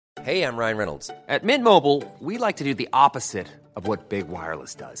Hey, I'm Ryan Reynolds. At Mint Mobile, we like to do the opposite of what Big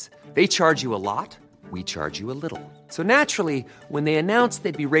Wireless does. They charge you a lot, we charge you a little. So naturally, when they announced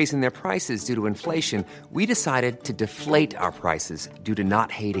they'd be raising their prices due to inflation, we decided to deflate our prices due to not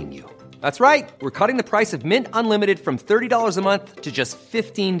hating you. That's right. We're cutting the price of Mint Unlimited from $30 a month to just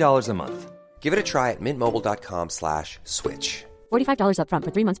 $15 a month. Give it a try at mintmobile.com/switch. $45 up front for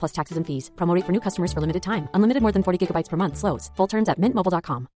 3 months plus taxes and fees. Promo rate for new customers for limited time. Unlimited more than 40 gigabytes per month. Slows full terms at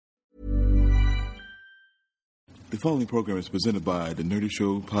mintmobile.com. The following program is presented by the Nerdy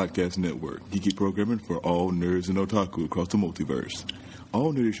Show Podcast Network, geeky programming for all nerds and otaku across the multiverse.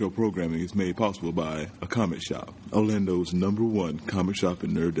 All Nerdy Show programming is made possible by A Comic Shop, Orlando's #1 comic shop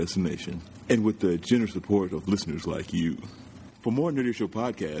and nerd destination, and with the generous support of listeners like you. For more Nerdy Show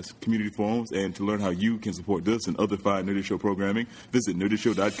podcasts, community forums, and to learn how you can support this and other fine Nerdy Show programming, visit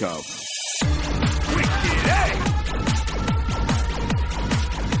nerdyshow.com.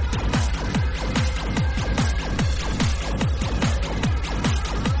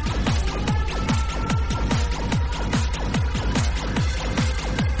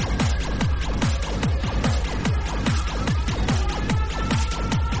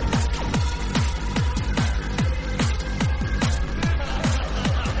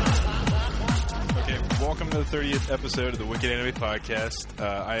 Episode of the Wicked Anime Podcast.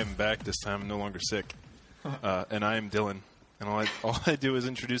 I am back this time. I'm no longer sick. And I am Dylan. And all I do is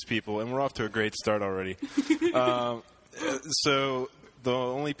introduce people, and we're off to a great start already. So the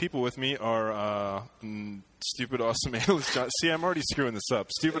only people with me are Stupid Awesome Analyst John. See, I'm already screwing this up.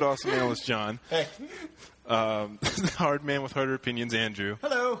 Stupid Awesome Analyst John. Hey. Hard Man with Harder Opinions Andrew.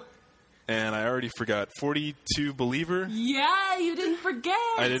 Hello. And I already forgot. 42 Believer? Yeah, you didn't forget.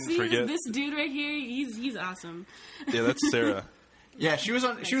 I didn't forget. This dude right here, he's awesome. Yeah, that's Sarah. Yeah, she was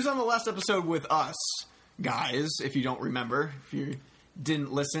on the last episode with us, guys, if you don't remember. If you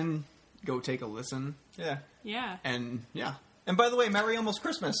didn't listen, go take a listen. Yeah. Yeah. And, yeah. And by the way, Merry Almost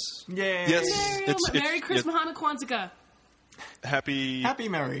Christmas. Yay. Yes. Merry Christmas, Hanukkah, Kwanzaa. Happy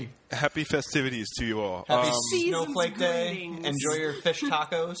Merry. Happy festivities to you all. Happy Snowflake Day. Enjoy your fish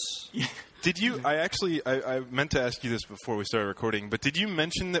tacos. Did you? I meant to ask you this before we started recording, but did you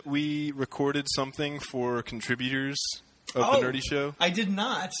mention that we recorded something for contributors of the Nerdy Show? I did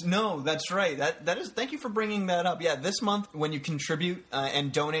not. No, that's right. That is. Thank you for bringing that up. Yeah, this month when you contribute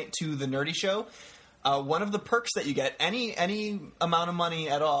and donate to the Nerdy Show, one of the perks that you get, any amount of money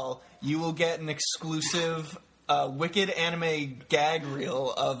at all, you will get an exclusive Wicked Anime gag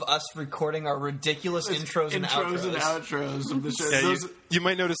reel of us recording our ridiculous intros and outros of the show. Yeah, you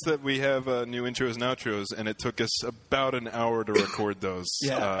might notice that we have new intros and outros, and it took us about an hour to record those.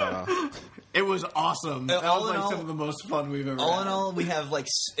 Yeah. It was awesome. That was like some of the most fun we've ever had. All in all, we have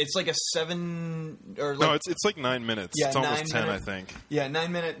it's like a 7 or no, it's like 9 minutes. Yeah, it's almost 10, I think. Yeah,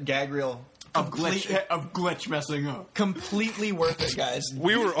 9-minute gag reel. Of glitch messing up. Completely worth it, guys.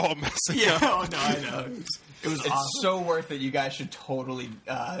 We were all messing up. Oh, no, I know. It's awesome. So worth it. You guys should totally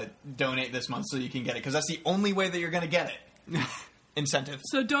donate this month so you can get it, because that's the only way that you're going to get it. Incentive.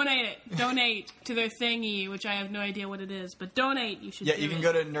 So donate it. Donate to their thingy, which I have no idea what it is, but donate. You should. Yeah, you can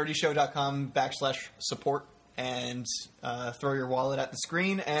go to nerdyshow.com/support and throw your wallet at the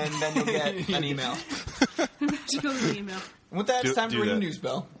screen, and then you'll get an email. email. And with that, it's time to ring the news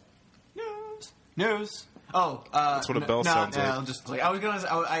bell. News. Oh, that's what a bell sounds like. I'll just I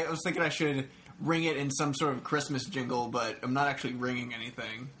was thinking I should ring it in some sort of Christmas jingle, but I'm not actually ringing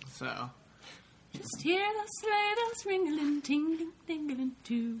anything. So just hear the sleigh bells ring-a-ling, ting-ling, ding-a-ling,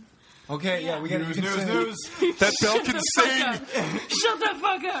 too. Okay, yeah, we got news. That bell can sing. Shut the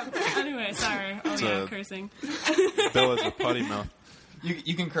fuck up. Anyway, sorry. Oh yeah, cursing. Bell has a potty mouth.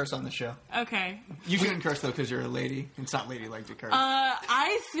 You can curse on the show. Okay. You can curse, though, because you're a lady. It's not ladylike to curse.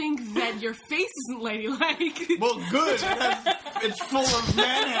 I think that your face isn't ladylike. Well, good. It's full of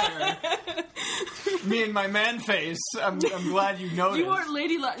man hair. Me and my man face. I'm glad you noticed. You weren't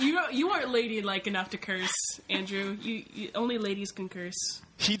ladylike. You weren't ladylike enough to curse, Andrew. You only ladies can curse.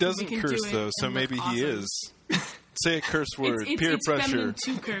 He doesn't curse, though, so maybe he is. Say a curse word. Peer pressure. It's feminine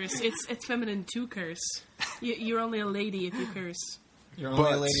to curse. It's feminine to curse. You're only a lady if you curse. You're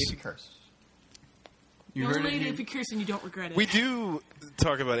only a lady if you curse. You're only a lady if you curse and you don't regret it. We do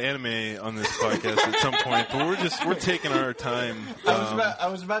talk about anime on this podcast at some point, but we're taking our time. I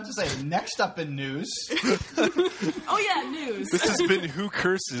was about to say, next up in news. Oh yeah, news. This has been Who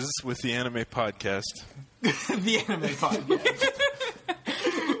Curses with the Anime Podcast. The Anime Podcast.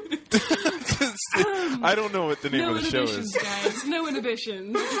 I don't know what the name of the show is. Guys. No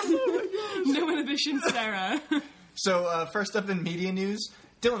inhibitions. No inhibitions, Sarah. So, first up in media news,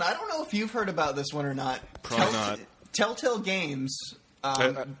 Dylan, I don't know if you've heard about this one or not. Probably not. Telltale Games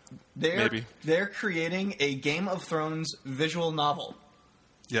Maybe. They're creating a Game of Thrones visual novel.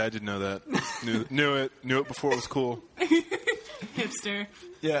 Yeah, I did know that. Knew it before it was cool. Hipster.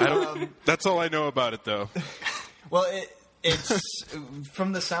 Yeah. That's all I know about it, though. Well, it's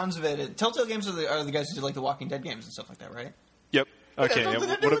from the sounds of it. Telltale Games are the guys who did like the Walking Dead games and stuff like that, right? Yep. Okay.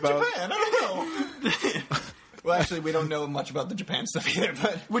 What about Japan? I don't know. Well, actually, we don't know much about the Japan stuff either,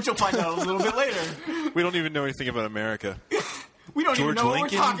 but Which you'll find out a little bit later. We don't even know anything about America. We don't even George know what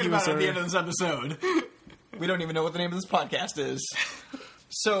Lincoln, we're talking he about was at the our- end of this episode. we don't even know what the name of this podcast is.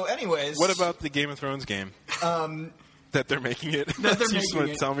 So, anyways, What about the Game of Thrones game? That they're making it. That they're You just making want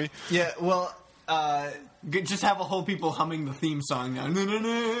it. to tell me? Yeah, well, Just have a whole people humming the theme song now. Na, na,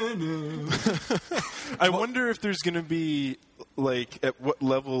 na, na. I wonder if there's going to be, like, at what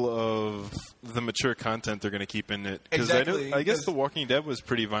level of the mature content they're going to keep in it. Because Exactly, I guess 'cause- The Walking Dead was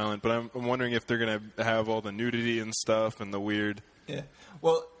pretty violent, but I'm wondering if they're going to have all the nudity and stuff and the weird. yeah.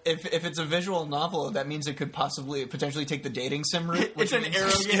 Well, if it's a visual novel, that means it could potentially take the dating sim route. It's an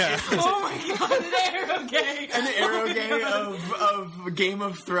arrow game. Yeah. Oh my god, an arrow game. An arrow game of Game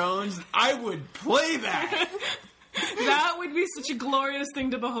of Thrones. I would play that. That would be such a glorious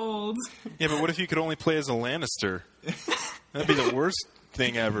thing to behold. Yeah, but what if you could only play as a Lannister? That'd be the worst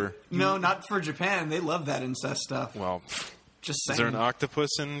thing ever. No, not for Japan. They love that incest stuff. Well, Just saying. is there an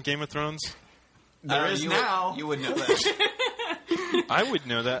octopus in Game of Thrones? There is now. You would know that. I would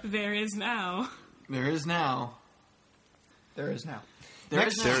know that. There is now. There is now. There is now. There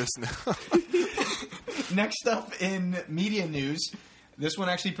is There is no. Next up in media news, this one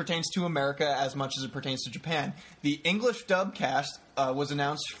actually pertains to America as much as it pertains to Japan. The English dub cast was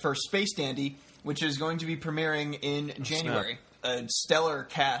announced for Space Dandy, which is going to be premiering in January. A stellar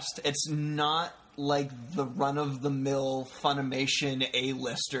cast. It's not like the run-of-the-mill Funimation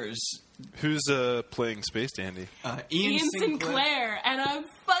A-listers. Who's playing Space Dandy? Ian Sinclair. And I'm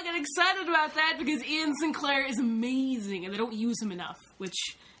fucking excited about that because Ian Sinclair is amazing and they don't use him enough, which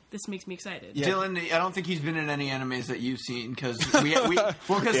this makes me excited. Yeah. Dylan, I don't think he's been in any animes that you've seen because we well,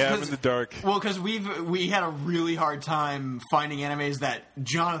 cause, Yeah, I'm in the dark. Well, because we had a really hard time finding animes that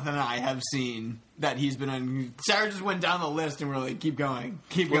Jonathan and I have seen that he's been in. Sarah just went down the list and we're like, keep going,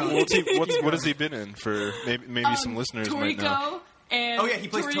 keep going. What has he been in for? Maybe some listeners might know. Toriko and Oh yeah, he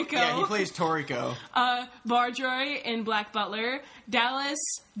plays. Toriko. He plays Toriko. Vardroy in Black Butler, Dallas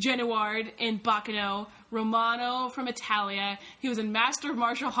Genuard in Bacano, Romano from Italia. He was in Master of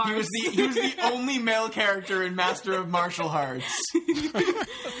Martial Arts. He was the only male character in Master of Martial Arts.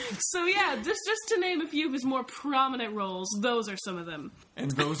 So yeah, just to name a few of his more prominent roles, those are some of them.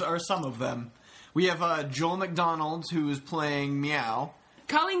 And those are some of them. We have Joel McDonald, who is playing Meow.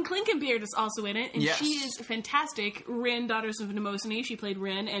 Colleen Klinkenbeard is also in it, and Yes. she is fantastic. Rin, Daughters of Mnemosyne, she played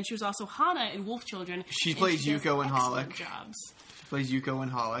Rin, and she was also Hana in Wolf Children. She and plays does Yuko in excellent Holic. Jobs. She plays Yuko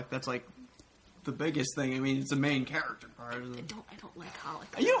and Holic. That's like the biggest thing. I mean, it's the main character part. I don't like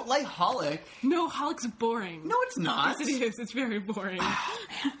Holic. You don't like Holic? No, Holic's boring. No, it's not. Yes, it is. It's very boring.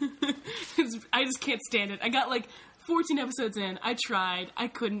 I just can't stand it. I got like 14 episodes in. I tried. I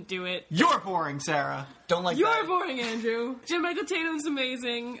couldn't do it. You're boring, Sarah. Don't like You're that. boring, Andrew. Jim Michael Tatum's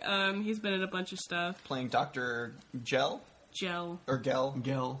amazing. He's been in a bunch of stuff. Playing Dr. Gel? Gel. Or Gel?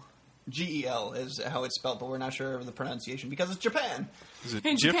 Gil. G-E-L is how it's spelled, but we're not sure of the pronunciation because it's Japan. Is it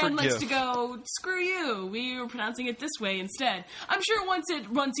And GIF Japan or likes GIF? to go, screw you. We were pronouncing it this way instead. I'm sure once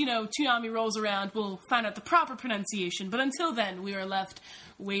Toonami rolls around, we'll find out the proper pronunciation. But until then, we are left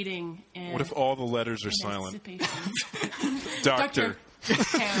waiting. And What if all the letters are silent? anticipation. Doctor.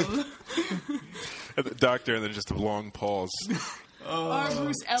 Hell. Doctor, and then just a long pause. Our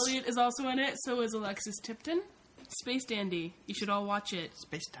Bruce Elliott is also in it. So is Alexis Tipton. Space Dandy. You should all watch it.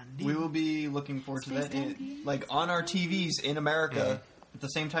 Space Dandy. We will be looking forward to Space that, Dandy. like on our TVs in America at the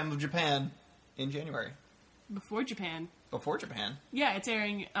same time of Japan in January. Before Japan. Before Japan. Yeah, it's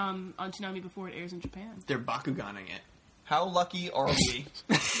airing on Toonami before it airs in Japan. They're Bakuganing it. How lucky are we?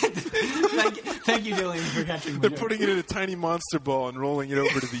 Thank you, Dylan, for catching me. They're putting it in a tiny monster ball and rolling it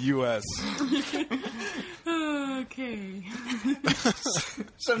over to the U.S. Okay.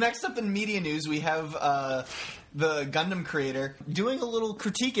 So next up in media news, we have the Gundam creator doing a little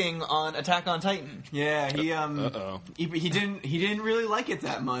critiquing on Attack on Titan. Yeah, Uh-oh. he didn't really like it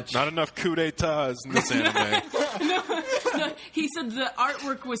that much. Not enough coup d'etats in this anime. No, he said the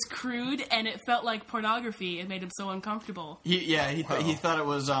artwork was crude and it felt like pornography. It made him so uncomfortable. He thought it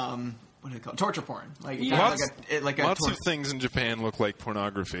was what do they call it? Torture porn. Like Yeah. like a Lots of things in Japan look like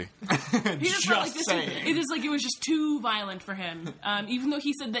pornography. He just felt like Just this. saying. It was just too violent for him. Even though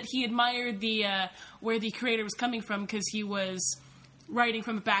he said that he admired the where the creator was coming from because he was writing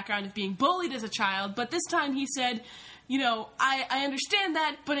from a background of being bullied as a child, but this time he said I understand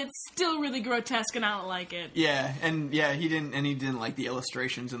that, but it's still really grotesque, and I don't like it. Yeah, and he didn't like the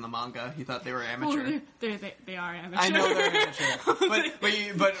illustrations in the manga. He thought they were amateur. Well, they are amateur. I know they're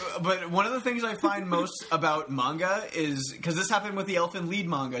amateur, but one of the things I find most about manga is because this happened with the Elfen Lied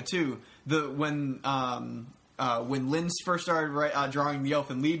manga too. When Lin first started drawing the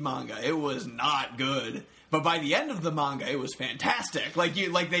Elfen Lied manga, it was not good. But by the end of the manga, it was fantastic.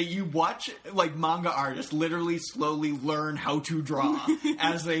 You watch manga artists literally slowly learn how to draw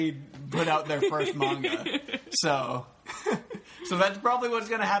as they put out their first manga. So that's probably what's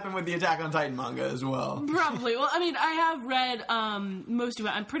going to happen with the Attack on Titan manga as well. Probably. Well, I mean, I have read most of it.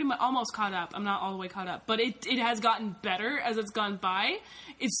 I'm pretty much almost caught up. I'm not all the way caught up, but it has gotten better as it's gone by.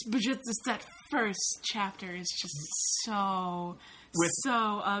 It's just that first chapter is just so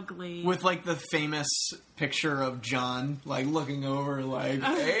ugly. With the famous picture of John looking over hey,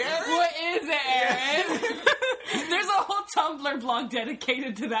 Eren? What is it, Eren? There's a whole Tumblr blog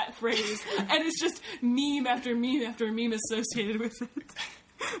dedicated to that phrase, and it's just meme after meme after meme associated with it.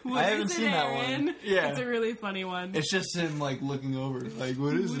 I haven't seen that one. Yeah. It's a really funny one. It's just him looking over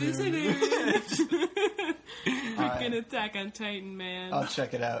what is it, Eren? Freaking Attack on Titan, man. I'll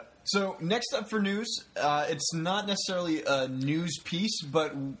check it out. So next up for news, it's not necessarily a news piece,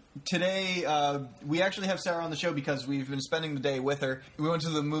 but today we actually have Sarah on the show because we've been spending the day with her. We went to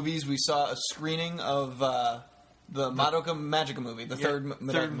the movies. We saw a screening of the Madoka Magica movie, the third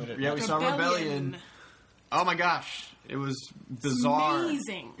Madoka movie. Yeah, we saw Rebellion. Oh my gosh. It was bizarre.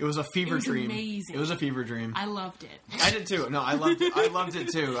 Amazing. It was a fever dream. Amazing. It was a fever dream. I loved it. I did too. No, I loved it. I loved it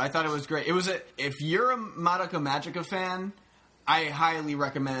too. I thought it was great. If you're a Madoka Magica fan, I highly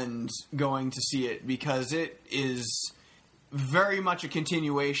recommend going to see it because it is very much a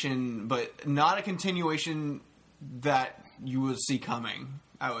continuation, but not a continuation that you will see coming.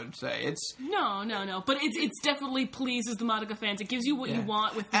 I would say it's no, but it's definitely pleases the Madoka fans. It gives you what you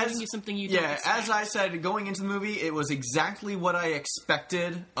want with giving you something you don't expect. As I said, going into the movie, it was exactly what I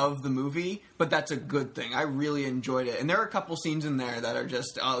expected of the movie, but that's a good thing. I really enjoyed it, and there are a couple scenes in there that are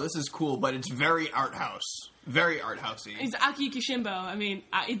just, oh, this is cool, but it's very art house. Very art housey. It's Aki Kishimbo. I mean,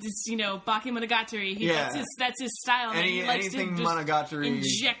 it's Baki Monogatari. That's his style. He likes anything to just Monogatari.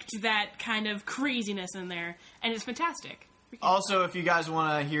 Inject that kind of craziness in there, and it's fantastic. Also, if you guys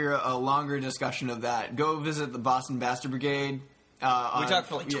want to hear a longer discussion of that, go visit the Boston Bastard Brigade. We talked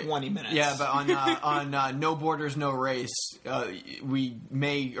for 20 minutes. Yeah, but on No Borders, No Race, we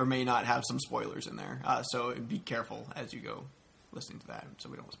may or may not have some spoilers in there. So be careful as you go listening to that, so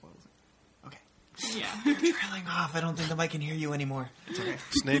we don't spoil it. Okay. Yeah. You're trailing off. I don't think the mic can hear you anymore. It's okay.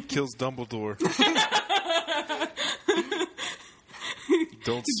 Snape kills Dumbledore.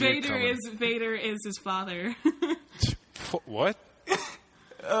 Don't see Vader is his father. What?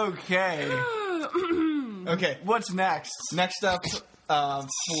 Okay. Okay, what's next? Next up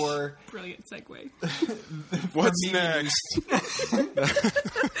for... Brilliant segue. What's next?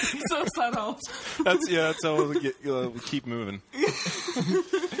 So subtle. That's how we keep moving.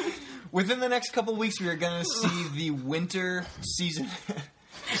 Within the next couple weeks, we are going to see the winter season.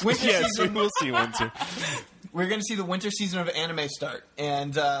 We will see winter. We're going to see the winter season of anime start.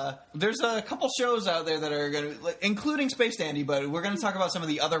 And there's a couple shows out there that are going to, including Space Dandy, but we're going to talk about some of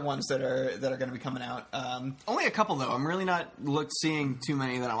the other ones that are going to be coming out. Only a couple, though. I'm really not seeing too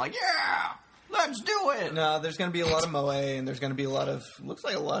many that I'm like, yeah, let's do it. No, there's going to be a lot of moe, and there's going to be looks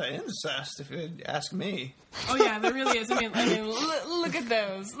like a lot of incest, if you ask me. Oh, yeah, there really is. I mean look at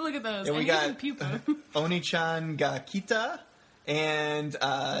those. Look at those. And we got Pupa. Oni-chan ga Kita. And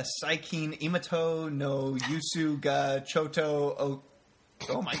Saikin Imato no Yusu ga Choto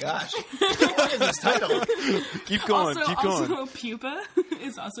Oh my gosh. What is this title? Keep going. Also, Pupa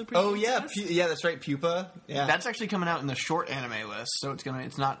is also pretty Oh, yeah. Yeah, that's right. Pupa. Yeah. That's actually coming out in the short anime list, so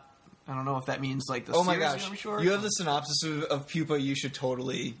it's not... I don't know if that means, the Oh my series gosh. is gonna be short. You have the synopsis of Pupa. You should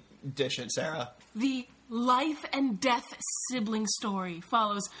totally dish it, Sarah. The life and death sibling story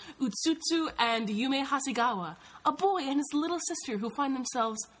follows Utsutsu and Yume Hasegawa, a boy and his little sister who find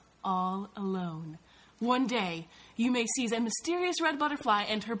themselves all alone. One day, Yume sees a mysterious red butterfly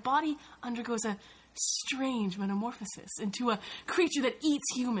and her body undergoes a strange metamorphosis into a creature that eats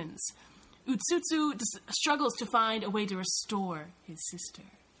humans. Utsutsu struggles to find a way to restore his sister.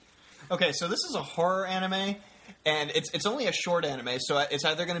 Okay, so this is a horror anime. And it's only a short anime, so it's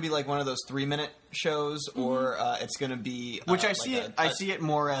either going to be like one of those 3-minute shows, or it's going to be which I see it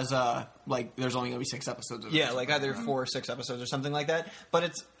more as there's only going to be 6 episodes of it. Yeah, like either 4 or 6 episodes or something like that. But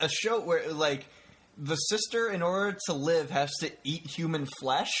it's a show where the sister, in order to live, has to eat human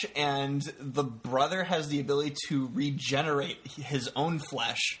flesh, and the brother has the ability to regenerate his own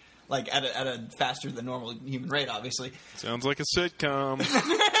flesh. like at a faster than normal human rate, obviously. Sounds like a sitcom.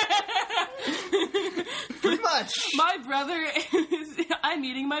 Pretty much. My brother is... I'm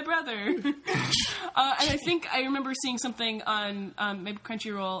eating my brother. And I think I remember seeing something on maybe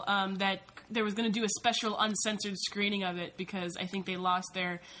Crunchyroll that there was going to do a special uncensored screening of it because I think they lost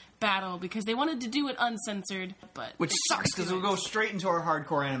their battle because they wanted to do it uncensored, but... Which sucks, because it'll go straight into our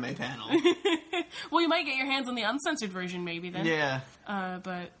hardcore anime panel. Well, you might get your hands on the uncensored version maybe then. Yeah.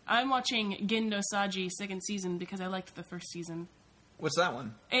 But I'm watching Gin no Saji second season because I liked the first season. What's that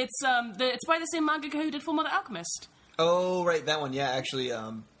one? It's it's by the same mangaka who did Fullmetal Alchemist. Oh, right, that one. Yeah, actually,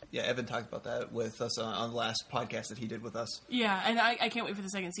 Evan talked about that with us on the last podcast that he did with us. Yeah, and I can't wait for the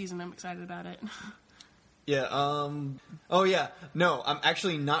second season. I'm excited about it. Yeah, oh yeah, no, I'm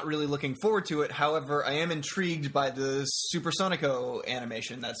actually not really looking forward to it. However, I am intrigued by the Supersonico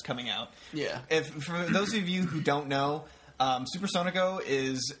animation that's coming out. Yeah. For those of you who don't know, Supersonico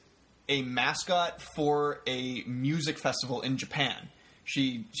is a mascot for a music festival in Japan.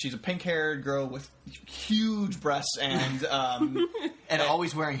 She's a pink-haired girl with huge breasts and and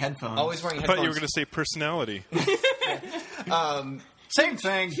always wearing headphones. Always wearing I headphones. thought you were going to say personality. Same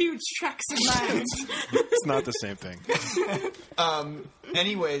thing. Huge tracks of land. It's not the same thing.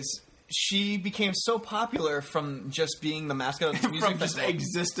 Anyways, she became so popular from just being the mascot of the music From just festival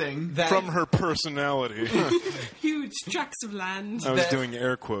existing. that From her personality. Huge tracts of land. I was That- doing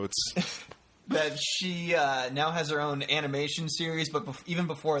air quotes. that she now has her own animation series, but even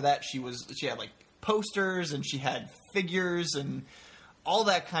before that, she had like posters and she had figures and all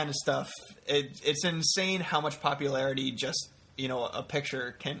that kind of stuff. It's insane how much popularity just a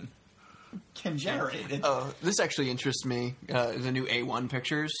picture can generate. Oh, this actually interests me. The new A1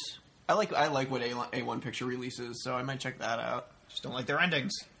 Pictures. I like what A1 Picture releases, so I might check that out. Just don't like their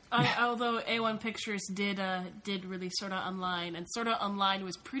endings. Although A1 Pictures did release Sword Art Online, and Sword Art Online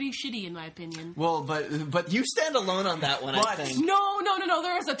was pretty shitty in my opinion. Well, but You stand alone on that one, I But- think. No,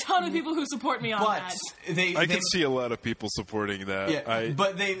 there's a ton of people who support me on but that. I can see a lot of people supporting that. Yeah,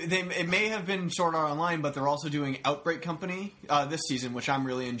 but it may have been Sword Art Online, but they're also doing Outbreak Company this season, which I'm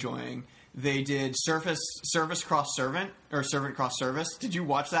really enjoying. They did Service Cross Servant, or Servant Cross Service. Did you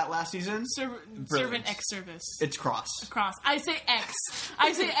watch that last season? Servant X Service. It's Cross. Cross. I say X.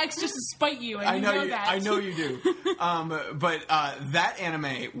 I say X just to spite you, and I you know know you. that. I know you do. But that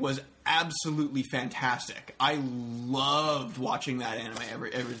anime was absolutely fantastic. I loved watching that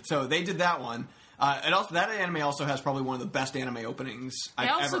anime. So they did that one. That anime also has probably one of the best anime openings They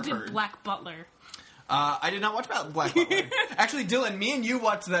I've also ever did heard. Black Butler. I did not watch Black Butler. Actually, Dylan, me and you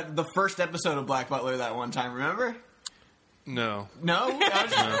watched the first episode of Black Butler that one time. Remember? No. No.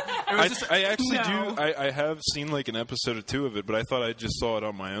 I actually No. do. I have seen like an episode or two of it, but I thought I just saw it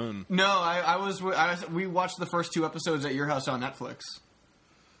on my own. No. We watched the first two episodes at your house on Netflix.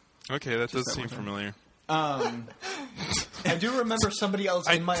 Okay, that does that seem one time. familiar. I do remember somebody else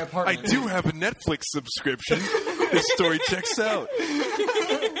in my I apartment. do have a Netflix subscription. This story checks out.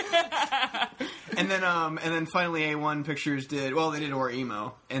 And then finally A1 Pictures did. Well, they did Or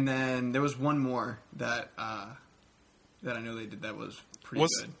Emo, and then there was one more that I know they did that was pretty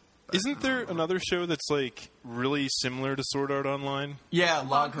good. Isn't there another show that's like really similar to Sword Art Online? Yeah, Log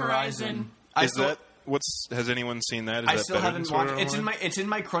Log Horizon. Horizon. Has anyone seen that? Is I that still better haven't than Sword watched. Art It's in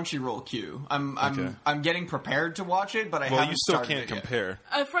my Crunchyroll queue. Okay. I'm getting prepared to watch it, but I Well, haven't you still started can't it yet. compare.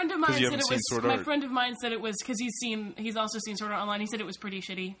 A friend of mine 'Cause you said haven't it seen was. Sword My Art. friend of mine said it was because he's also seen Sword Art Online. He said it was pretty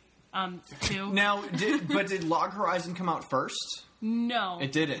shitty. Too. Now, did Log Horizon come out first? No,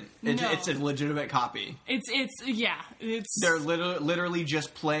 It didn't. No. It's a legitimate copy. It's They're literally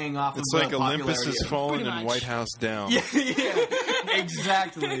just playing off It's of like the Olympus popularity has of- fallen Pretty and much. White House down. Yeah,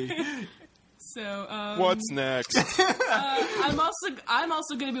 exactly. So What's next? I'm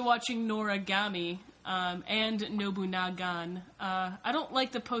also going to be watching Noragami and Nobunagan. I don't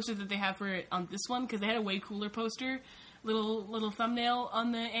like the poster that they have for it on this one because they had a way cooler poster, little thumbnail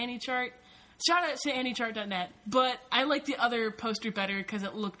on the Annie chart. Shout out to AnnieChart.net, but I like the other poster better because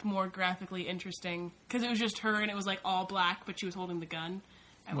it looked more graphically interesting. Because it was just her and it was like all black, but she was holding the gun.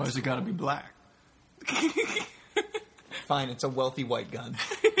 Why does it got to be black? Fine, it's a wealthy white gun.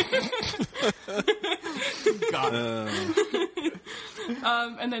 Got it.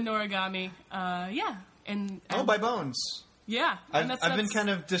 And then Noragami, and By Bones. yeah. And I've been kind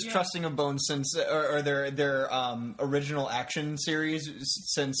of distrusting of Bones since, or their original action series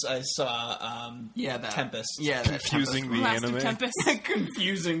since I saw Tempest. Yeah, that Confusing the Plastic anime. Tempest.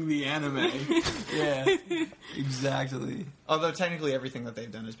 confusing the anime. Yeah, exactly. Although technically everything that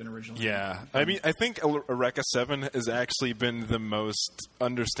they've done has been original. Yeah. I mean, I think Eureka 7 has actually been the most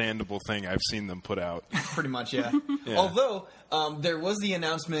understandable thing I've seen them put out. Pretty much, yeah. Yeah. Although, there was the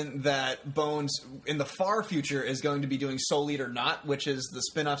announcement that Bones, in the far future, is going to be doing Soul Eater Not, which is the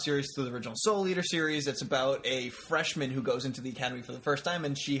spin-off series to the original Soul Eater series. It's about a freshman who goes into the academy for the first time,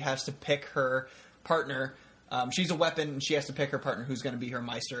 and she has to pick her partner. She's a weapon, and she has to pick her partner who's going to be her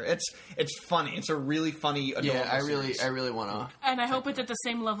Meister. It's funny. It's a really funny adult series. I really want to. And I hope it's at the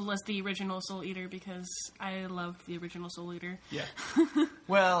same level as the original Soul Eater because I loved the original Soul Eater. Yeah.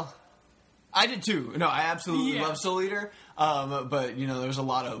 Well, I did too. No, I absolutely love Soul Eater. But, there's a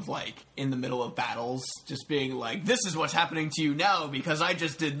lot of, in the middle of battles, just being like, this is what's happening to you now because I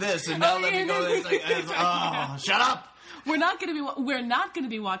just did this, and now let me go. It's like, shut up! We're not going to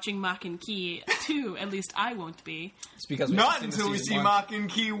be watching Mach and Key 2. At least I won't be. It's because not until we see Mach and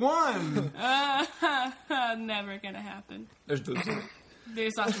Key 1. Never going to happen. There's boobs in it.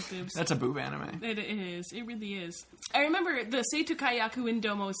 There's lots of boobs. That's a boob anime. It is. It really is. I remember the Seitu Kayaku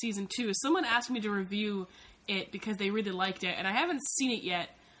Indomo Season 2. Someone asked me to review it because they really liked it, and I haven't seen it yet,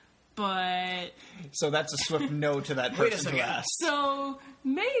 but... So that's a swift no to that person who asked. So,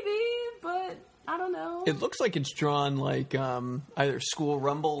 maybe, but... I don't know. It looks like it's drawn like either School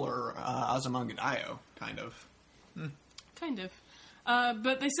Rumble or Azumanga Daioh, kind of. Kind of.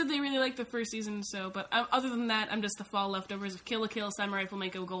 But they said they really liked the first season, so... But other than that, I'm just the fall leftovers of Kill la Kill, Samurai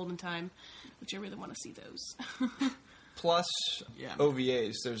Flamenco, Golden Time, which I really want to see those. Plus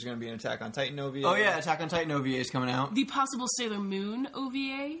OVAs. There's going to be an Attack on Titan OVA. Oh, yeah, Attack on Titan OVA is coming out. The possible Sailor Moon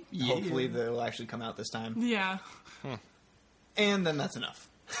OVA. Hopefully they'll actually come out this time. Yeah. And then that's enough.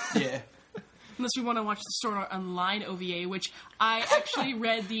 Yeah. Unless we want to watch the Sword Art Online OVA, which I actually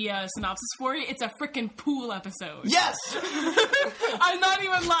read the synopsis for it. It's a frickin' pool episode. Yes! I'm not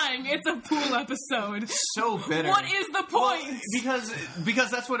even lying. It's a pool episode. So bitter. What is the point? Well,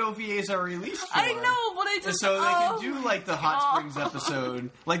 because that's what OVAs are released for. I know, but I just... So they can do, the Hot Springs episode.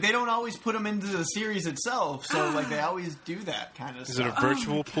 They don't always put them into the series itself, so, they always do that kind of stuff. Is it a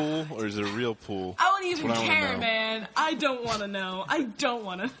virtual pool, or is it a real pool? I don't even care, man. I don't want to know. I don't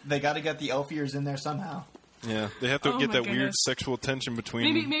want to. They got to get the Elfiers in there somehow. Yeah, they have to get that weird sexual tension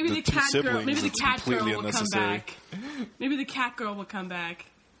between maybe the two cat siblings. Girl, maybe the cat girl will unnecessary. come back. Maybe the cat girl will come back.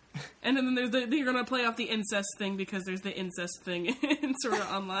 And then there's they're going to play off the incest thing because there's the incest thing in Sword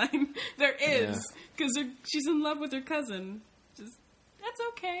Art Online. There is, because she's in love with her cousin. That's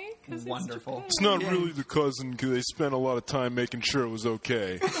okay. Wonderful. It's not really the cousin because they spent a lot of time making sure it was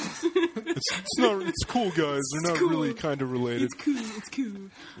okay. It's cool, guys. They're not really kind of related. It's cool.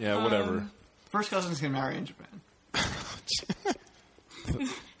 Yeah, whatever. First cousins can marry in Japan.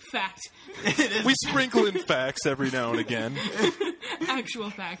 Fact. We sprinkle in facts every now and again. Actual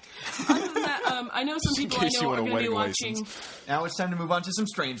fact. Other than that, I know some people I know are going to be watching... Now it's time to move on to some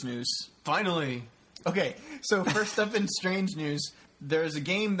strange news. Finally. Okay, so first up in strange news, there's a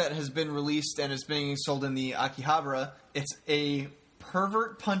game that has been released and is being sold in the Akihabara. It's a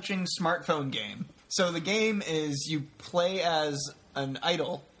pervert-punching smartphone game. So the game is you play as an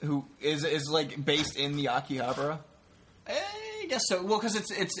idol who is based in the Akihabara. I guess so. Well, because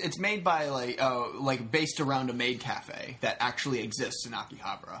it's made by based around a maid cafe that actually exists in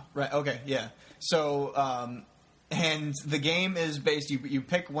Akihabara. Right. Okay. Yeah. So and the game is based. You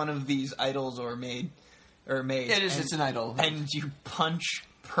pick one of these idols or maid. It is. It's an idol, and you punch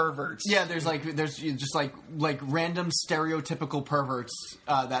perverts. Yeah. There's just random stereotypical perverts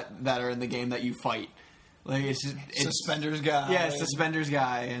that are in the game that you fight. It's Suspenders guy. Yeah, Suspenders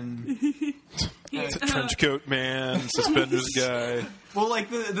guy and trench coat man, Suspenders guy. Well,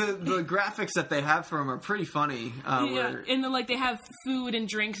 the graphics that they have for him are pretty funny. And they have food and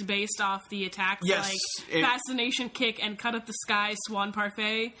drinks based off the attacks, Fascination Kick and Cut Up the Sky, Swan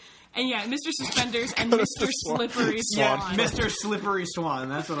Parfait. And Mr. Suspenders and Mr. Slippery Swan. Yeah, Mr. Slippery Swan.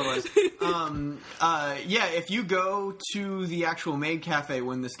 That's what it was. If you go to the actual maid cafe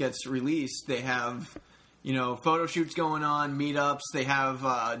when this gets released, they have photo shoots going on, meetups. They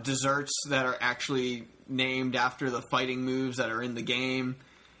have desserts that are actually named after the fighting moves that are in the game.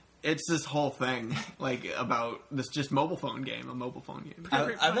 It's this whole thing, about this just a mobile phone game.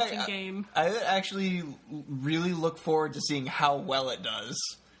 I actually really look forward to seeing how well it does.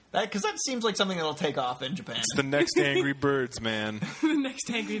 Because that seems like something that'll take off in Japan. It's the next Angry Birds, man. The next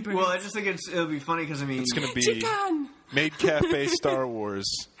Angry Birds. Well, I just think it'll be funny because, it's going to be Maid Cafe Star Wars.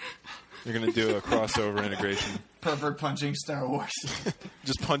 They're going to do a crossover integration. Pervert punching Star Wars.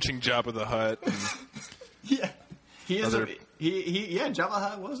 Just punching Jabba the Hutt. Yeah. He is Jabba the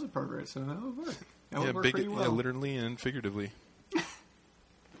Hutt was a pervert, so that would work. That would work pretty well. Yeah, literally and figuratively.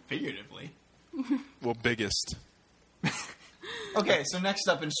 Figuratively? Well, biggest. Okay, so next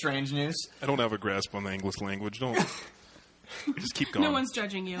up in strange news. I don't have a grasp on the English language. Don't. Just keep going. No one's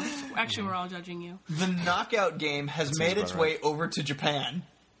judging you. Actually, we're all judging you. The knockout game has made its way over to Japan.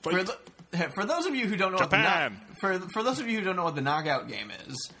 For those of you who don't know for those of you who don't know what the knockout game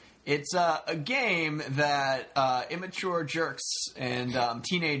is, it's a game that immature jerks and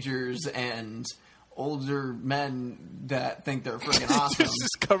teenagers and older men that think they're freaking awesome. This is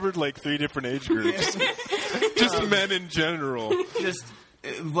covered like 3 different age groups. Just men in general. Just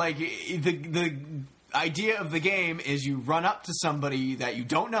like the idea of the game is you run up to somebody that you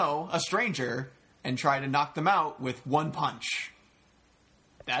don't know, a stranger, and try to knock them out with one punch.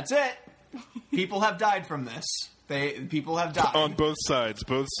 That's it. People have died from this. People have died. On both sides.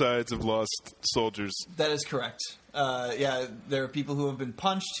 Both sides have lost soldiers. That is correct. Yeah, there are people who have been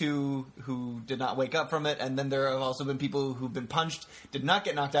punched who did not wake up from it, and then there have also been people who've been punched, did not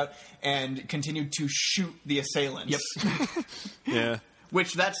get knocked out, and continued to shoot the assailants. Yep. Yeah.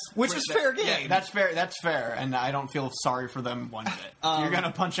 Which is fair game. Yeah, that's fair. That's fair, and I don't feel sorry for them one bit. You're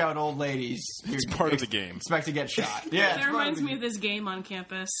gonna punch out old ladies. It's part of the game. Expect to get shot. Yeah, That reminds me of this game on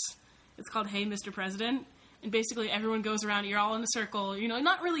campus. It's called Hey, Mr. President. And basically everyone goes around, you're all in a circle, it's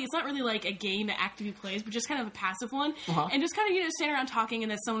not really like a game that actively plays, but just kind of a passive one. Uh-huh. And just kind of, stand around talking,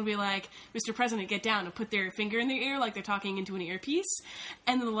 and then someone will be like, Mr. President, get down, and put their finger in their ear like they're talking into an earpiece.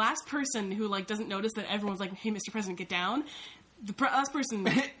 And then the last person who, doesn't notice that everyone's like, hey, Mr. President, get down, the last person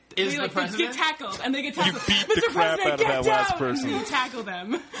Is they the president? get tackled, and they get tackled. You beat the Mr. crap President, out of get that last down! person. And you tackle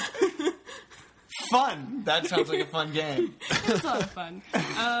them. Fun. That sounds like a fun game. It's a lot of fun.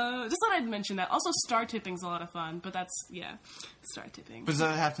 Just thought I'd mention that. Also, star tipping's a lot of fun, but that's, star tipping. Does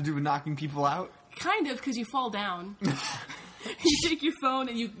that have to do with knocking people out? Kind of, because you fall down. You take your phone,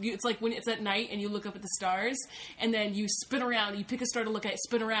 and it's like when it's at night, and you look up at the stars, and then you spin around, you pick a star to look at,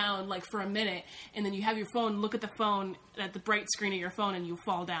 spin around, for a minute, and then you have your phone, look at the phone, at the bright screen of your phone, and you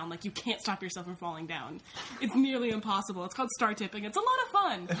fall down. You can't stop yourself from falling down. It's nearly impossible. It's called star tipping. It's a lot of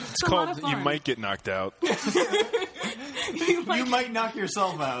fun. It's a lot of fun. You might get knocked out. You might knock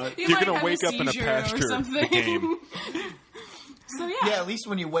yourself out. You You're might gonna have wake up in a seizure or pasture something. game. So Yeah, at least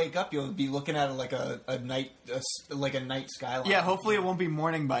when you wake up, you'll be looking at it like a night skyline. Yeah, hopefully it won't be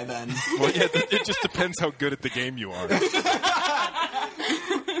morning by then. Well, yeah, it just depends how good at the game you are.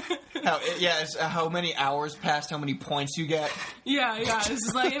 How many hours passed, how many points you get. Yeah. It's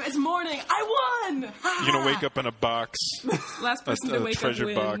just it's morning. I won. You're gonna wake up in a box, Last person to a wake treasure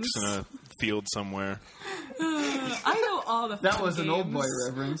up box wins. in a field somewhere, I know all the. That fun was an old games. boy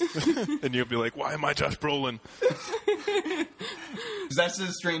reference. and you'll be like, "Why am I Josh Brolin?" That's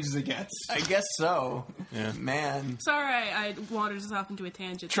as strange as it gets. I guess so. Yeah. Man, Sorry, I wandered us off into a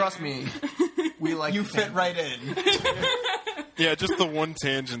tangent. trust there. me, we like You fit right in. Yeah, just the one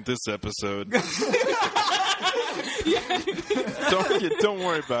tangent this episode. Don't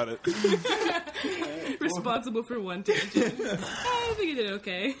worry about it. Responsible for one tangent. I think you did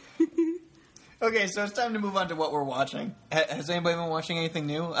okay. Okay, so it's time to move on to what we're watching. Has anybody been watching anything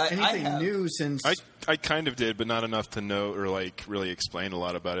new? I anything have. new since I kind of did, but not enough to know or really explain a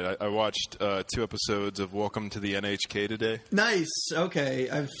lot about it. I watched 2 episodes of Welcome to the NHK today. Nice. Okay,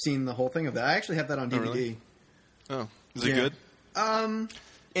 I've seen the whole thing of that. I actually have that on DVD. really? Oh, is it Yeah. good?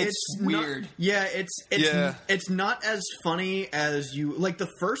 It's not- weird. Yeah, Yeah. it's not as funny as you like. The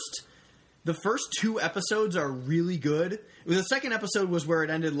first 2 episodes are really good. The second episode was where it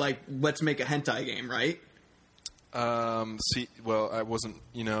ended let's make a hentai game, right? I wasn't,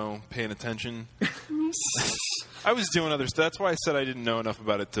 paying attention. I was doing other stuff. That's why I said I didn't know enough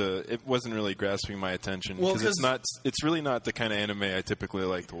about it it wasn't really grasping my attention. Well, Because it's really not the kind of anime I typically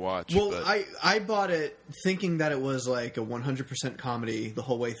like to watch. Well, but I bought it thinking that it was like a 100% comedy the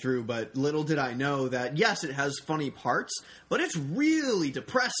whole way through, but little did I know that, yes, it has funny parts, but it's really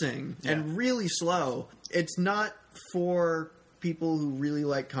depressing and really slow. It's not for people who really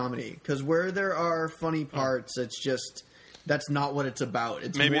like comedy, because where there are funny parts, it's just... That's not what it's about.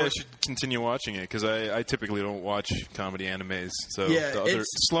 It's maybe more, I should continue watching it, because I typically don't watch comedy animes. So Yeah, the other, it's-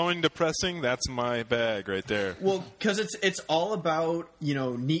 slow and depressing, that's my bag right there. well, because it's all about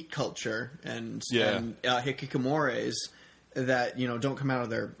neat culture and hikikomores that don't come out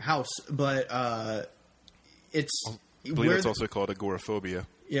of their house, but it's I believe it's also called agoraphobia.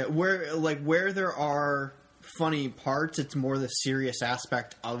 Yeah, where there are funny parts, it's more the serious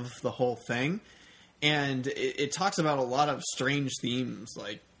aspect of the whole thing, and it talks about a lot of strange themes,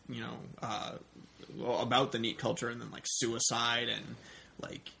 about the neat culture, and then suicide and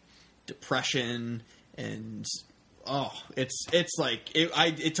depression, and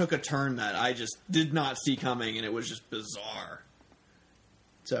it took a turn that I just did not see coming, and it was just bizarre.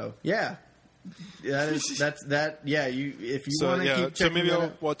 So yeah, Yeah, if you So want to yeah, keep so checking maybe that I'll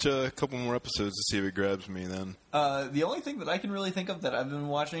out. watch a couple more episodes to see if it grabs me. Then The only thing that I can really think of that I've been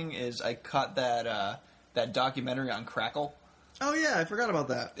watching is I caught that documentary on Crackle. Oh yeah, I forgot about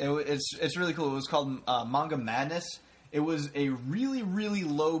that. It's really cool. It was called Manga Madness. It was a really, really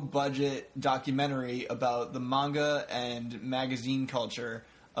low budget documentary about the manga and magazine culture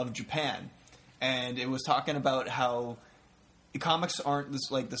of Japan, and it was talking about how comics aren't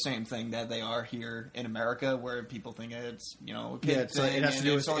the same thing that they are here in America, where people think it's a kid Yeah, so thing it has to and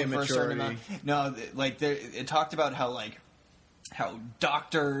do it's with only for a certain immaturity. amount. No, it talked about how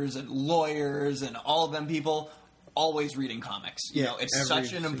doctors and lawyers and all of them people always reading comics. Yeah, It's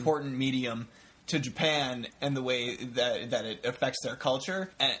such an important medium to Japan and the way that it affects their culture,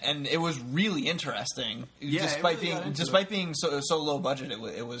 and it was really interesting. Yeah, despite being so low budget,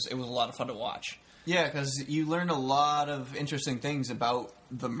 it was a lot of fun to watch. Yeah, because you learn a lot of interesting things about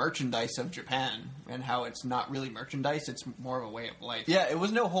the merchandise of Japan and how it's not really merchandise; it's more of a way of life. Yeah, it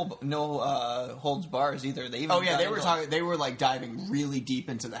was no holds bars either. They even they were diving really deep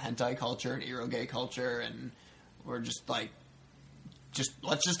into the hentai culture and eroge culture, and we're just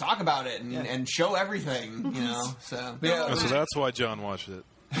let's just talk about it and show everything, So so that's why John watched it.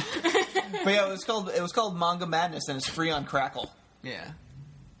 But yeah, it was called Manga Madness, and it's free on Crackle. Yeah,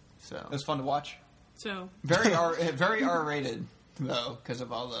 so it was fun to watch. So Very R rated though, because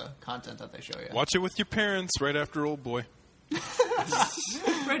of all the content that they show you. Watch it with your parents right after Old Boy.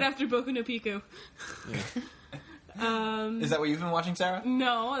 right after Boku no Pico. Is that what you've been watching, Sarah?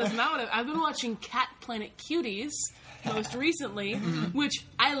 No, that's not what I've been watching. Cat Planet Cuties most recently, which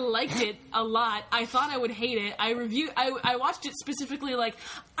I liked it a lot. I thought I would hate it. I watched it specifically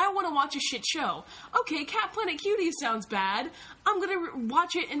I want to watch a shit show. Okay, Cat Planet Cuties sounds bad. I'm gonna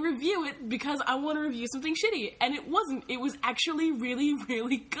watch it and review it because I want to review something shitty. And it wasn't. It was actually really,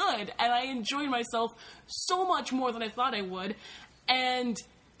 really good, and I enjoyed myself so much more than I thought I would. And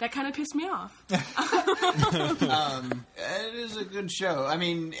that kind of pissed me off. It is a good show. I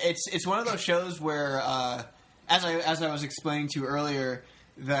mean, it's one of those shows where, as I was explaining to you earlier,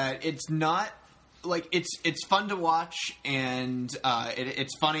 that it's not it's fun to watch and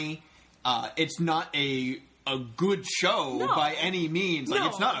it's funny. It's not a good show by any means. No.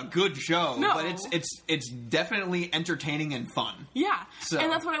 It's not a good show, No. but it's definitely entertaining and fun. Yeah, So-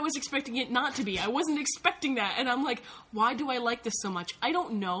 and that's what I was expecting it not to be. I wasn't expecting that, and I'm like, why do I like this so much? I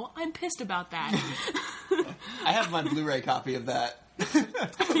don't know. I'm pissed about that. I have my Blu-ray copy of that.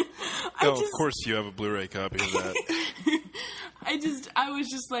 Of course you have a Blu-ray copy of that. I was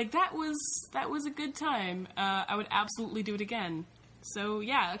just like, that was a good time. I would absolutely do it again. So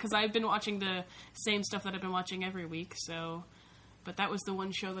yeah, because I've been watching the same stuff that I've been watching every week. So, but that was the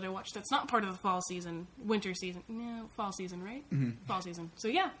one show that I watched that's not part of the fall season, winter season. No, fall season, right? Mm-hmm. Fall season. So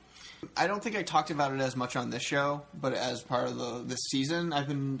yeah. I don't think I talked about it as much on this show, but as part of this season,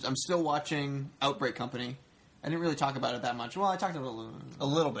 I'm still watching Outbreak Company. I didn't really talk about it that much. Well, I talked about it a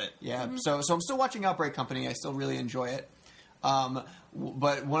little bit, yeah. Mm-hmm. So I'm still watching Outbreak Company. I still really enjoy it.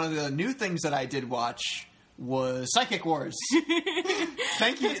 But one of the new things that I did watch was Psychic Wars.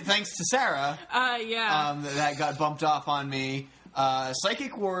 Thanks to Sarah. Yeah. That got bumped off on me.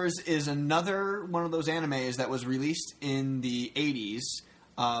 Psychic Wars is another one of those animes that was released in the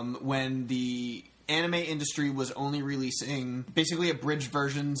 80s when the anime industry was only releasing basically abridged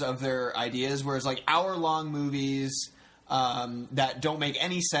versions of their ideas, whereas hour-long movies that don't make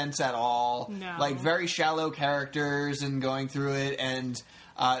any sense at all, very shallow characters and going through it, and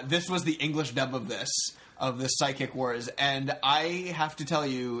this was the English dub of this Psychic Wars, and I have to tell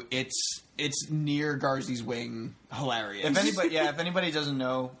you, it's near Garzy's Wing hilarious. If anybody doesn't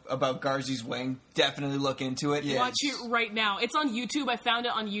know about Garzy's Wing, definitely look into it. Watch it right now. It's on YouTube. I found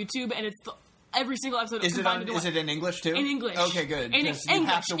it on YouTube, and it's every single episode. Is it in English too? In English. Okay, good. In English. You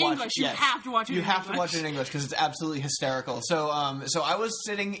have to watch it. You have to watch it in English because it's absolutely hysterical. So I was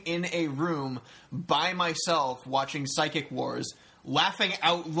sitting in a room by myself watching Psychic Wars, laughing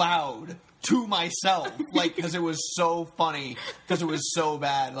out loud to myself, because it was so funny, because it was so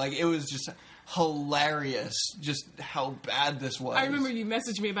bad. It was just hilarious, just how bad this was. I remember you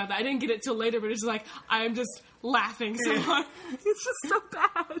messaged me about that. I didn't get it till later, but it's I'm just laughing so hard. It's just so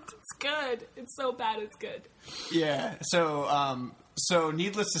bad. It's good. It's so bad. It's good. Yeah. So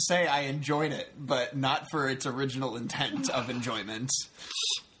needless to say, I enjoyed it, but not for its original intent of enjoyment.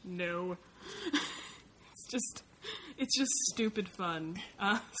 No. It's just stupid fun.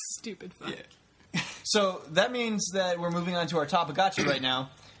 Stupid fun. Yeah. So that means that we're moving on to our Topagachi right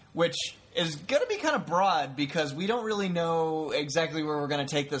now, which is going to be kind of broad because we don't really know exactly where we're going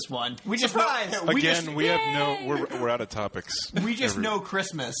to take this one. We just we're out of topics. We just know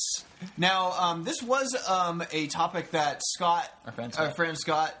Christmas. Now, this was a topic that our friend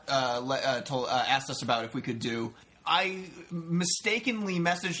Scott, asked us about if we could do. I mistakenly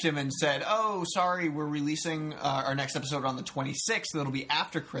messaged him and said, "Oh, sorry, we're releasing our next episode on the 26th. That'll be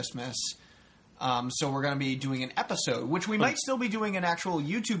after Christmas." So we're going to be doing an episode, which we might still be doing an actual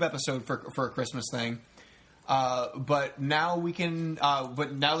YouTube episode for a Christmas thing. But now we can.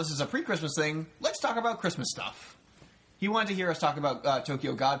 But now this is a pre-Christmas thing. Let's talk about Christmas stuff. He wanted to hear us talk about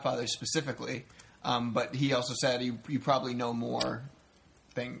Tokyo Godfathers specifically, but he also said you probably know more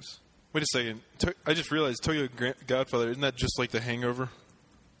things. Wait a second. I just realized Tokyo Godfather, isn't that just like The Hangover?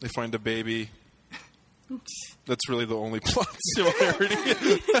 They find a baby. That's really the only plot similarity.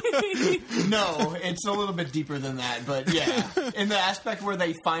 No, it's a little bit deeper than that, but yeah. In the aspect where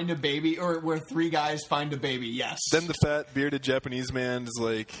they find a baby, or where three guys find a baby, yes. Then the fat, bearded Japanese man is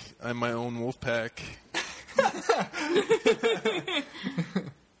like, I'm my own wolf pack.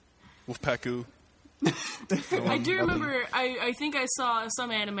 Wolfpacku. I do remember, I think I saw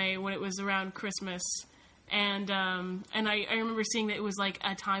some anime when it was around Christmas, and I remember seeing that it was like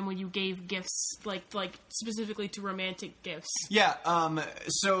a time when you gave gifts, like specifically to romantic gifts. Yeah.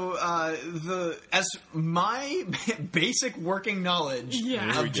 So as my basic working knowledge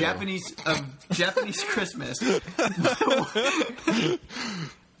of Japanese Christmas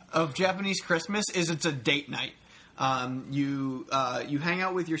is it's a date night. You hang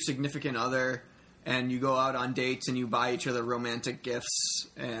out with your significant other, and you go out on dates, and you buy each other romantic gifts,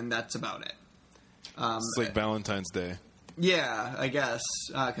 and that's about it. It's like Valentine's Day. Yeah, I guess,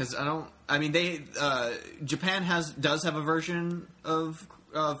 because Japan does have a version of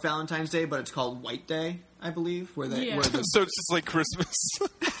Valentine's Day, but it's called White Day, I believe. So it's just like Christmas.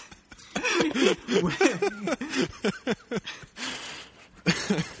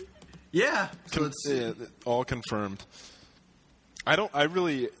 Yeah. All confirmed.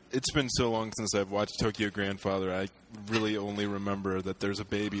 It's been so long since I've watched Tokyo Grandfather, I really only remember that there's a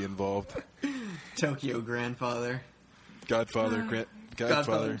baby involved. Tokyo Grandfather. Godfather.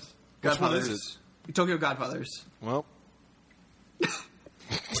 Godfather. Which one is it? Tokyo Godfathers. Well.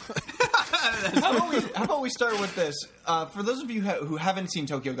 How about we start with this? For those of you who haven't seen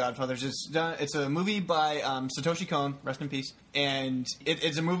Tokyo Godfathers, it's a movie by Satoshi Kon, rest in peace, and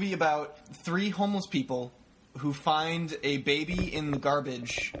it's a movie about three homeless people who find a baby in the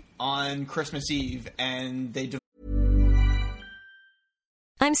garbage on Christmas Eve, and they...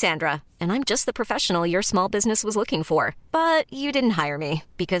 I'm Sandra, and I'm just the professional your small business was looking for. But you didn't hire me,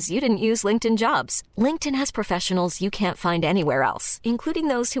 because you didn't use LinkedIn Jobs. LinkedIn has professionals you can't find anywhere else, including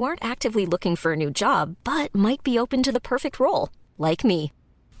those who aren't actively looking for a new job, but might be open to the perfect role, like me.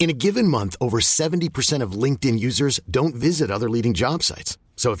 In a given month, over 70% of LinkedIn users don't visit other leading job sites.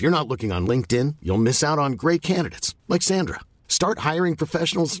 So if you're not looking on LinkedIn, you'll miss out on great candidates, like Sandra. Start hiring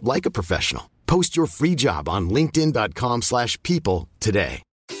professionals like a professional. Post your free job on linkedin.com/people today.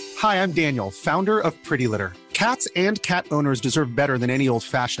 Hi, I'm Daniel, founder of Pretty Litter. Cats and cat owners deserve better than any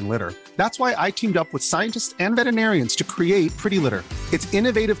old-fashioned litter. That's why I teamed up with scientists and veterinarians to create Pretty Litter. Its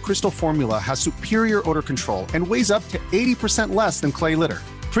innovative crystal formula has superior odor control and weighs up to 80% less than clay litter.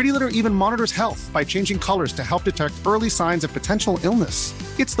 Pretty Litter even monitors health by changing colors to help detect early signs of potential illness.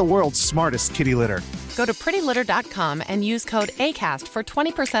 It's the world's smartest kitty litter. Go to prettylitter.com and use code ACAST for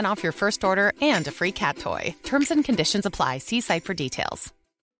 20% off your first order and a free cat toy. Terms and conditions apply. See site for details.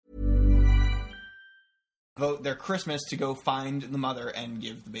 Vote their Christmas to go find the mother and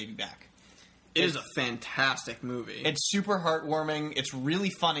give the baby back. It is a fantastic movie. It's super heartwarming. It's really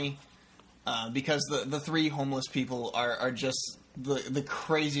funny because the three homeless people are just the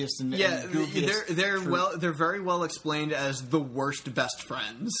craziest and goofiest. They're very well explained as the worst best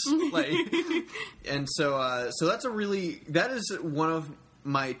friends. And so that is one of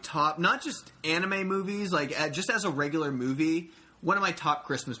my top, not just anime movies, just as a regular movie. One of my top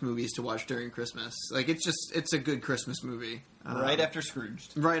Christmas movies to watch during Christmas. It's a good Christmas movie. Right after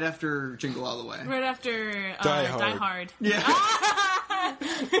Scrooged. Right after Jingle All the Way. Right after Die Hard. Yeah.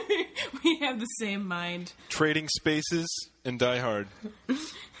 We have the same mind. Trading Spaces and Die Hard.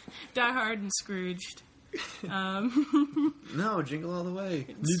 Die Hard and Scrooged. No, Jingle All the Way.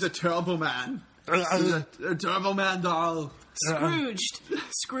 He's a Turbo Man. He's a Turbo Man doll.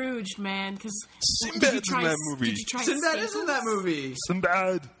 Scrooged, man. Because Sinbad's in that movie. Sinbad is in that movie.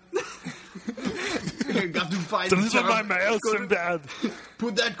 Sinbad. Got to find Deliver my mail, Sinbad.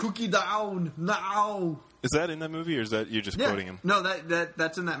 Put that cookie down now. Is that in that movie, or is that you just quoting him? No,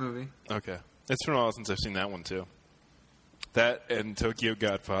 that's in that movie. Okay. It's been a while since I've seen that one, too. That and Tokyo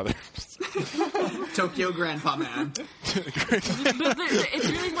Godfather. Tokyo Grandpa Man. But it's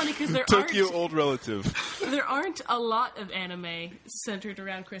really funny because Tokyo Old Relative. There aren't a lot of anime centered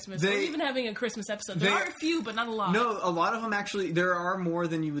around Christmas, or even having a Christmas episode. There are a few, but not a lot. No, a lot of them actually. There are more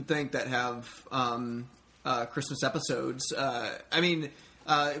than you would think that have Christmas episodes. I mean,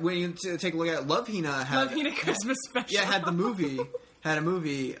 when you take a look at Love Hina, Love Hina Christmas special. Yeah, had a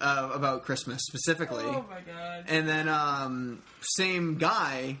movie about Christmas specifically. Oh my god! And then same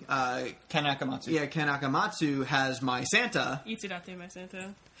guy, Ken Akamatsu. Yeah, Ken Akamatsu has My Santa. Itsurate My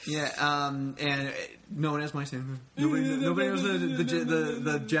Santa. Yeah, and known as My Santa. Nobody knows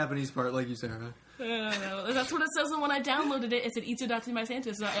the Japanese part like you, Sarah. No. That's what it says when I downloaded it. It said Itsurate My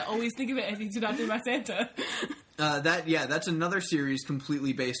Santa, so I always think of it as Itsurate My Santa. That's another series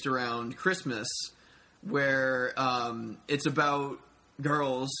completely based around Christmas, where it's about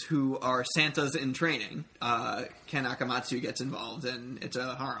girls who are Santas in training. Ken Akamatsu gets involved, and it's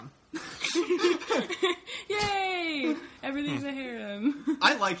a harem. Yay! Everything's a harem.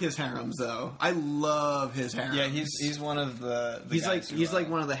 I like his harems, though. I love his harems. Yeah, he's one of the he's like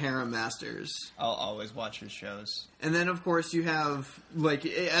one of the harem masters. I'll always watch his shows. And then, of course, you have, like,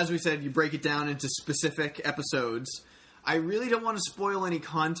 as we said, you break it down into specific episodes. I really don't want to spoil any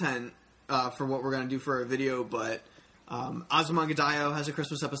content for what we're going to do for our video, but Azumanga Daioh has a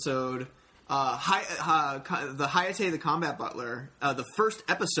Christmas episode. The Hayate the Combat Butler, the first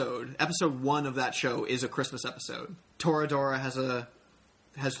episode 1 of that show is a Christmas episode. Toradora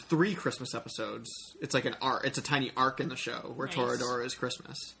has 3 Christmas episodes. It's like it's a tiny arc in the show where Toradora is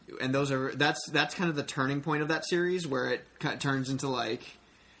Christmas. And that's kind of the turning point of that series, where it kind of turns into like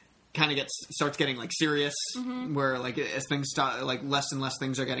starts getting like serious, where like as things start, like less and less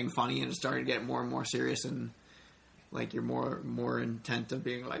things are getting funny, and it's starting to get more and more serious, and like you're more intent of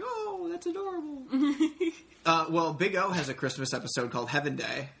being like, oh, that's adorable. Well, Big O has a Christmas episode called Heaven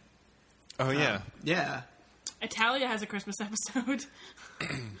Day. Oh yeah, yeah. Italia has a Christmas episode.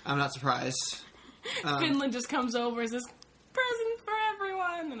 I'm not surprised. Finland just comes over and says, "Present for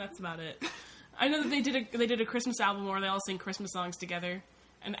everyone," and that's about it. I know that they did a Christmas album where they all sing Christmas songs together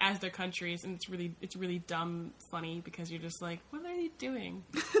and as their countries, and it's really dumb funny because you're just like, what are they doing?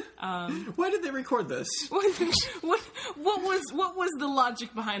 Why did they record this? What was the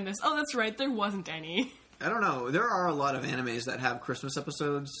logic behind this? Oh, that's right, there wasn't any. I don't know. There are a lot of animes that have Christmas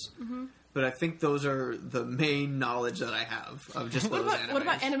episodes, but I think those are the main knowledge that I have of just those animes. What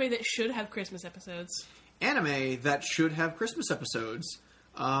about anime that should have Christmas episodes? Anime that should have Christmas episodes.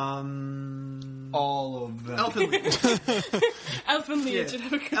 All of them. Elfen Lied should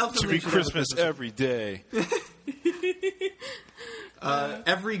have a Christmas. Should be Christmas every day.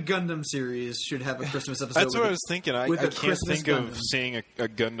 Every Gundam series should have a Christmas episode. That's what I was thinking. I can't think Gundam. of seeing a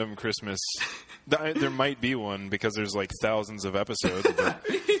Gundam Christmas. There might be one because there's like thousands of episodes. But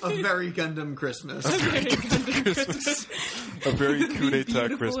a very Gundam Christmas. A very Gundam Christmas. A very coup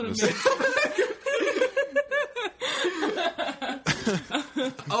d'etat Christmas.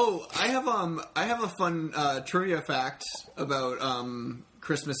 Oh, I have a fun trivia fact about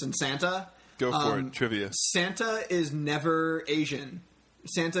Christmas and Santa. Go for it, trivia. Santa is never Asian.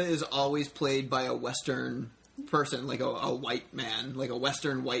 Santa is always played by a Western person, like a white man, like a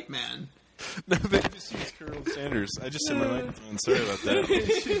Western white man. No, they just use Colonel Sanders. I just said my microphone. Sorry about that.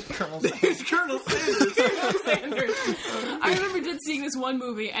 It's Colonel Sanders. I remember seeing this one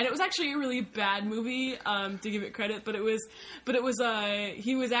movie, and it was actually a really bad movie, to give it credit. But it was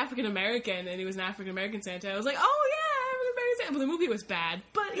he was African American, and he was an African American Santa. I was like, oh yeah, African American Santa. But the movie was bad.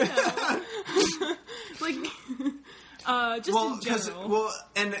 But you know, like. Just in general.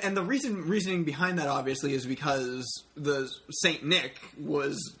 And the reasoning behind that obviously is because the Saint Nick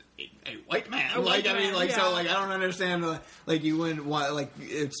was a white man. So I don't understand. Like you wouldn't want. Like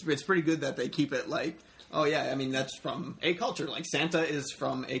it's pretty good that they keep it like. Oh yeah, I mean that's from a culture. Like Santa is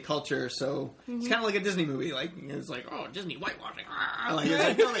from a culture, so it's kind of like a Disney movie. Like it's like, oh, Disney whitewashing. Like,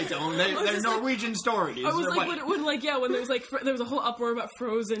 no, they don't. They're Norwegian stories. I was like, when there was a whole uproar about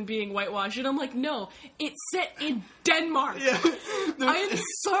Frozen being whitewashed, and I'm like, no, it's set in Denmark. Yeah. I am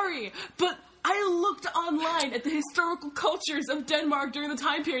sorry, but I looked online at the historical cultures of Denmark during the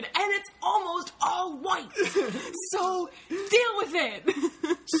time period, and it's almost all white. So deal with it.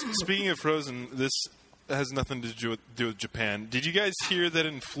 Speaking of Frozen, this has nothing to do with Japan. Did you guys hear that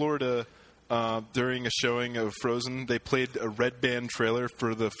in Florida, during a showing of Frozen, they played a red band trailer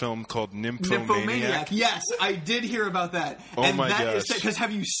for the film called Nymphomaniac. Yes, I did hear about that. Oh and my that gosh. Because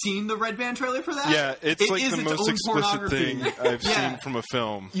have you seen the red band trailer for that? Yeah, it's like the most explicit pornography. thing I've seen from a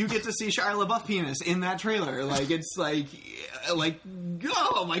film. You get to see Shia LaBeouf penis in that trailer. Like, it's like,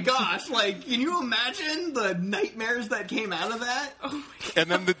 oh my gosh. Like, can you imagine the nightmares that came out of that? Oh my God.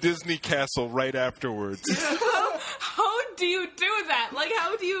 And then the Disney castle right afterwards. How do you do that? Like,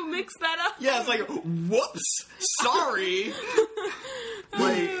 how do you mix that up? Yeah, it's like, whoops, sorry.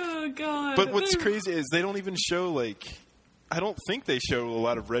 Oh, God. But what's crazy is they don't even show, like... I don't think they show a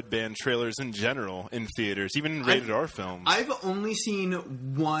lot of red band trailers in general in theaters, even in rated R films. I've only seen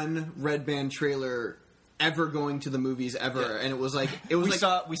one red band trailer ever going to the movies ever, and it was like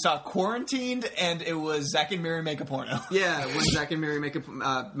we saw Quarantined, and it was Zack and Miri Make a Porno. Yeah, when Zack and Miri make a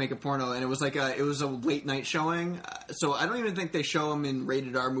porno, and it was like it was a late night showing. So I don't even think they show them in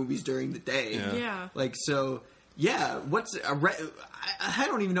rated R movies during the day. Yeah. Like so. Yeah, what's I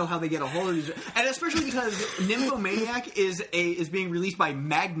don't even know how they get a hold of these, and especially because Nymphomaniac is being released by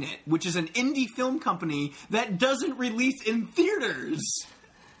Magnet, which is an indie film company that doesn't release in theaters.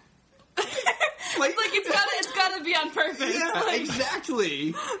 It's gotta be on purpose. Yeah,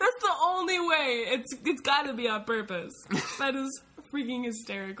 exactly. That's the only way. It's gotta be on purpose. That is freaking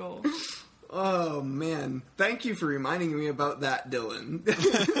hysterical. Oh man! Thank you for reminding me about that, Dylan.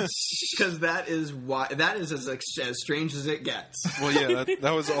 Because that is as strange as it gets. Well, yeah,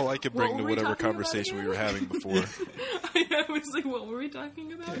 that was all I could bring to whatever conversation we were having before. I was like, what were we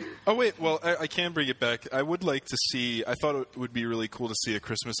talking about? Oh wait, well I can bring it back. I would like to see. I thought it would be really cool to see a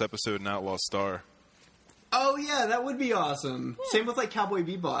Christmas episode in Outlaw Star. Oh yeah, that would be awesome. Yeah. Same with like Cowboy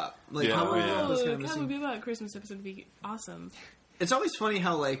Bebop. Like Cowboy Bebop Christmas episode would be awesome. It's always funny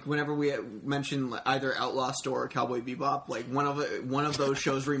how, like, whenever we mention either Outlaw Store or Cowboy Bebop, like, one of those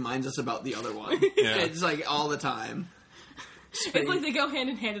shows reminds us about the other one. Yeah. It's, like, all the time. It's like they go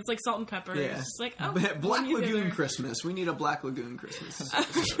hand in hand. It's like Salt and Pepper. Yeah. It's like, oh, Black Lagoon Christmas. We need a Black Lagoon Christmas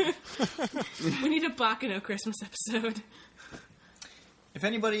episode. We need a Bakano Christmas episode. If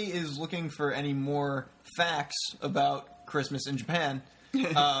anybody is looking for any more facts about Christmas in Japan,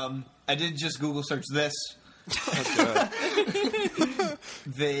 I did just Google search this.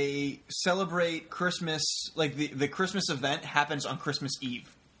 They celebrate Christmas, like the Christmas event happens on Christmas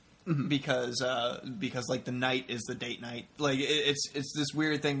Eve. Mm-hmm. Because like the night is the date night. Like it's this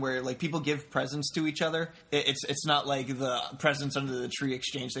weird thing where like people give presents to each other. It's not like the presents under the tree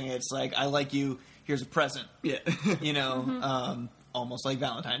exchange thing. It's like, I like you, here's a present. Yeah. You know, mm-hmm. Almost like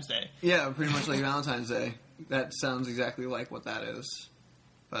Valentine's Day. Yeah, pretty much like Valentine's Day. That sounds exactly like what that is.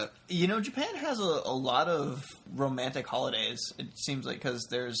 But you know, Japan has a lot of romantic holidays. It seems like, because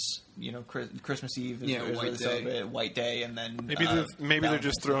there's, you know, Christmas Eve, White Day, and then maybe they're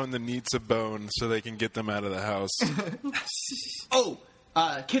just throwing the neats a bone so they can get them out of the house.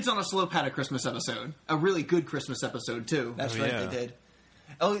 Kids on a Slope had a Christmas episode, a really good Christmas episode too. That's right, they did.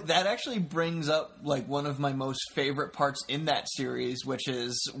 Oh, that actually brings up like one of my most favorite parts in that series, which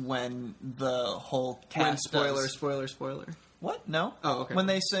is when the whole cast spoiler. What? No. Oh, okay. When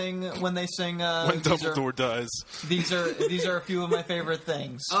they sing. When Dumbledore dies. These are a few of my favorite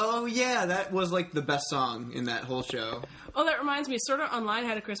things. Oh yeah, that was like the best song in that whole show. Oh, that reminds me. Sword Art Online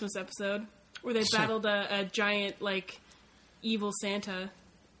had a Christmas episode where they battled a giant like evil Santa.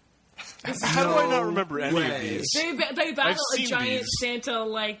 How do I not remember any of these? They battled a giant Santa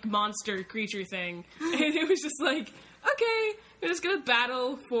like monster creature thing, and it was just like, okay. We're just gonna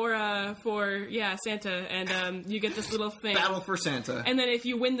battle for Santa, and you get this little thing. Battle for Santa. And then if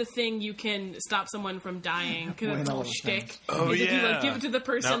you win the thing, you can stop someone from dying, because it's a whole shtick. Oh, because yeah. if you like give it to the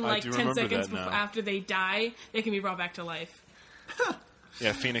person now, 10 seconds after they die, they can be brought back to life.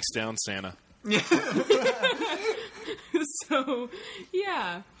 Yeah, Phoenix Down Santa. Yeah. So,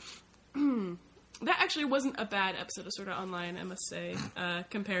 yeah. That actually wasn't a bad episode of Sword Art Online, I must say,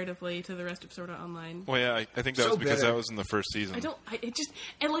 comparatively to the rest of Sword Art Online. Well, yeah, I think that was because that was in the first season.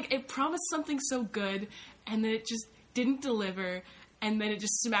 It promised something so good, and then it just didn't deliver, and then it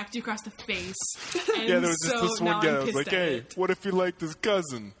just smacked you across the face. And yeah, there was just this one guy that was like, hey, what if you liked his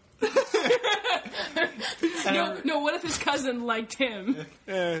cousin? No, what if his cousin liked him?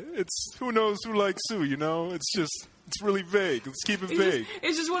 Yeah, it's who knows who likes who, you know? It's really vague. Let's keep it vague.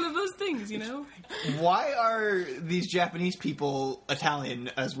 It's just one of those things, you know? Why are these Japanese people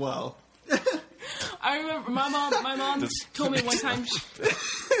Italian as well? I remember my mom told me one time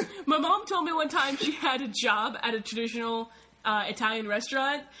my mom told me one time she had a job at a traditional Italian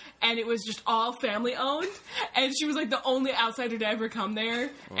restaurant, and it was just all family owned, and she was like the only outsider to ever come there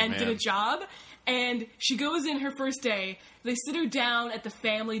and did a job. And she goes in her first day. They sit her down at the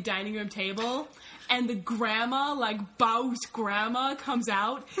family dining room table, and the grandma, like Bau's grandma, comes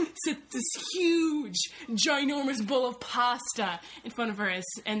out, sits this huge, ginormous bowl of pasta in front of her,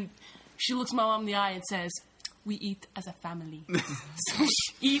 and she looks my mom in the eye and says, "We eat as a family." So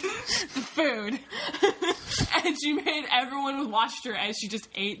she eats the food. And she made everyone watched her as she just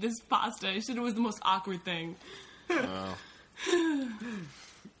ate this pasta. She said it was the most awkward thing. Wow.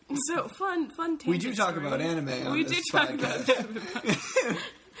 So fun. We do talk about anime on this podcast.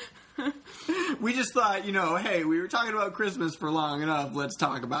 We just thought, hey, we were talking about Christmas for long enough. Let's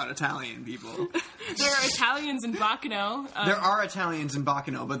talk about Italian people. There are Italians in Baccano. There are Italians in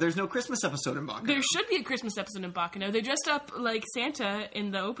Baccano, but there's no Christmas episode in Baccano. There should be a Christmas episode in Baccano. They dressed up like Santa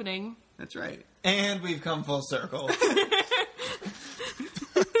in the opening. That's right. And we've come full circle.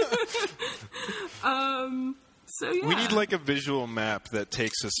 So yeah. We need like a visual map that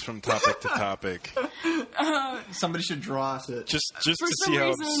takes us from topic to topic. Somebody should draw us it. Just to see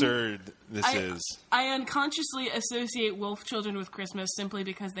how absurd this is. I unconsciously associate Wolf Children with Christmas simply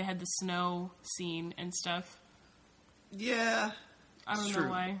because they had the snow scene and stuff. Yeah. I don't know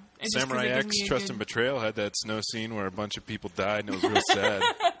why. Samurai X Trust and Betrayal had that snow scene where a bunch of people died and it was real sad.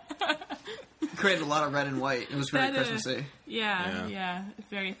 Created a lot of red and white. It was very Christmassy. Yeah.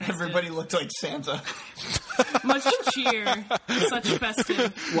 Very festive. Everybody looked like Santa. Much cheer. Such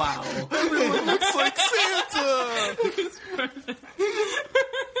festive. Wow. Everyone looks like Santa! It's perfect.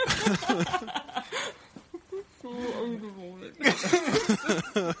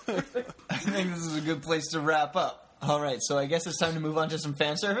 I think this is a good place to wrap up. All right, so I guess it's time to move on to some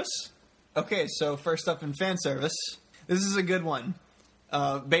fan service. Okay, so first up in fan service, this is a good one.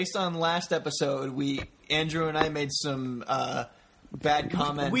 Based on last episode, Andrew and I made some bad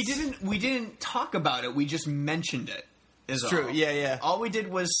comments. We didn't talk about it. We just mentioned it. It's true. Yeah. All we did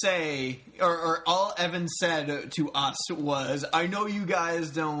was say, or all Evan said to us was, "I know you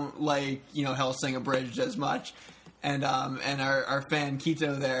guys don't like Hellsing Abridged as much," and our fan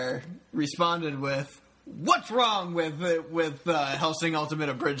Kito there responded with, "What's wrong with Hellsing Ultimate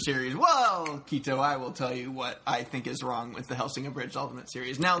Abridged series?" Well, Kito, I will tell you what I think is wrong with the Hellsing Abridged Ultimate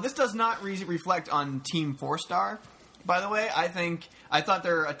series. Now, this does not reflect on Team 4-Star. By the way, I thought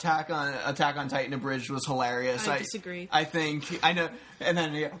their Attack on Titan Abridged was hilarious. I disagree. I know. And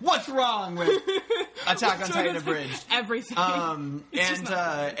then what's wrong with Attack on Titan Abridged? Everything. And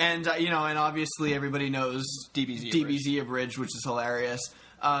obviously everybody knows DBZ Abridged, which is hilarious.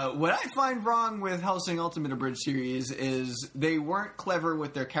 What I find wrong with Hellsing Ultimate Abridged series is they weren't clever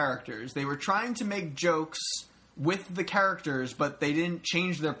with their characters. They were trying to make jokes with the characters, but they didn't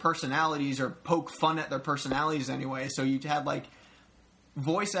change their personalities or poke fun at their personalities anyway. So you had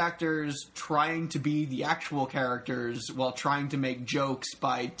voice actors trying to be the actual characters while trying to make jokes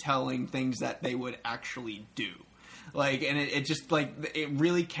by telling things that they would actually do. And it just it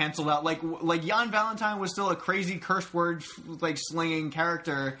really canceled out. Like Jan Valentine was still a crazy curse word slinging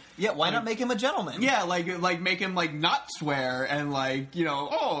character. Yeah, why not make him a gentleman? Yeah, make him not swear and let's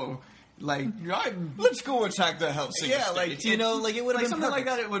go attack the Hellsing. Yeah, it would have been something perfect. like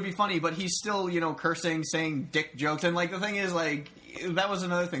that. It would be funny, but he's still cursing, saying dick jokes, and the thing is that was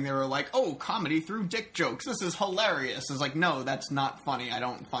another thing. They were like, "Oh, comedy through dick jokes. This is hilarious." It's no, that's not funny. I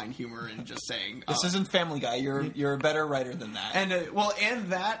don't find humor in just saying this isn't Family Guy. You're a better writer than that.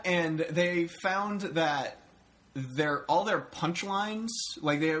 And they found that all their punchlines,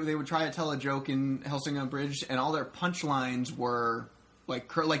 they would try to tell a joke in Hellsing Unabridged, and all their punchlines were the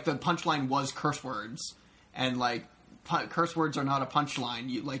punchline was curse words, and curse words are not a punchline.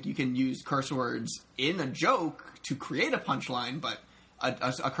 You can use curse words in a joke to create a punchline, but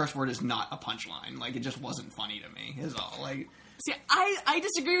a curse word is not a punchline. It just wasn't funny to me, is all. See, I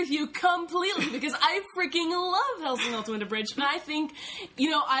disagree with you completely because I freaking love Hellsing Ultimate Abridged, and I think,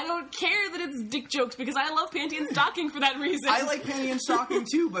 I don't care that it's dick jokes because I love Panty and Stocking for that reason. I like Panty and Stocking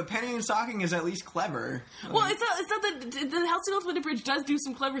too, but Panty and Stocking is at least clever. Well, it's not that the Hellsing Ultimate Abridged does do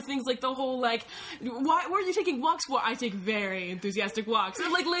some clever things, like the whole why where are you taking walks for? I take very enthusiastic walks.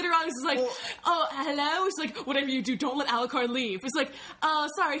 And later on, it's oh, hello. It's whatever you do, don't let Alucard leave. It's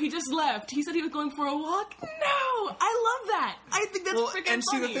sorry, he just left. He said he was going for a walk. No, I love that. I think that's freaking funny. And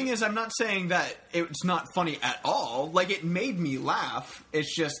see, the thing is, I'm not saying that it's not funny at all. It made me laugh.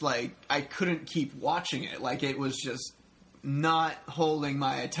 It's just, I couldn't keep watching it. It was just not holding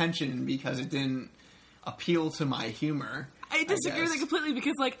my attention because it didn't appeal to my humor. I disagree with it completely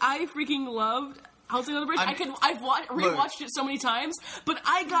because, I freaking loved Hellsing Ultimate Abridged. I've rewatched it so many times, but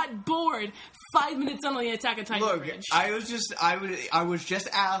I got bored 5 minutes on the Attack on Titan Look, bridge. I was just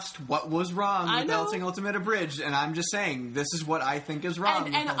asked what was wrong I with know. Hellsing Ultimate Abridged, and I'm just saying this is what I think is wrong.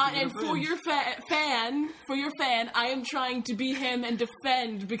 with Hellsing And for Abridged. your fan, I am trying to be him and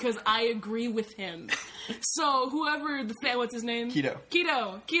defend because I agree with him. So whoever the fan, what's his name?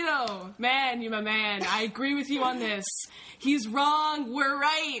 Keto, man, you're my man. I agree with you on this. He's wrong, we're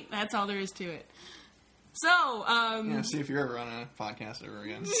right. That's all there is to it. So, yeah, see if you're ever on a podcast ever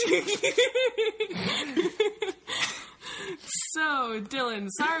again. So, Dylan,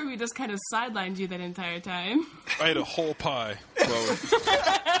 sorry we just kind of sidelined you that entire time. I had a whole pie.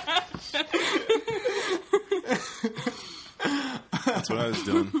 That's what I was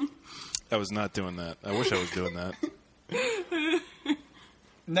doing. I was not doing that. I wish I was doing that.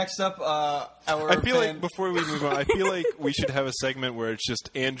 Next up, I feel like before we move on, I feel like we should have a segment where it's just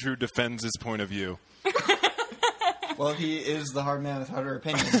Andrew defends his point of view. Well, he is the hard man with harder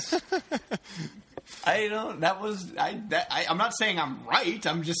opinions. I'm not saying I'm right.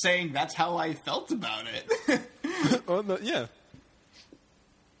 I'm just saying that's how I felt about it. Oh, no, yeah.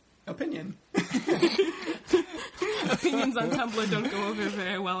 Opinion. Opinions on Tumblr don't go over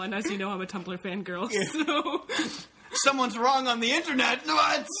very well, and as you know, I'm a Tumblr fangirl, so... Someone's wrong on the internet.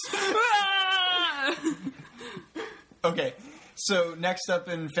 What? Okay. So next up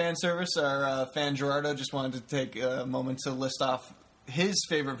in fan service, our fan Gerardo just wanted to take a moment to list off his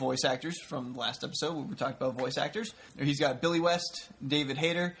favorite voice actors from the last episode where we talked about voice actors. He's got Billy West, David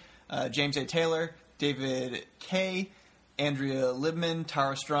Hayter, James A. Taylor, David Kay, Andrea Libman,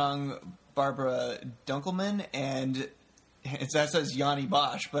 Tara Strong, Barbara Dunkelman, and that says Yanni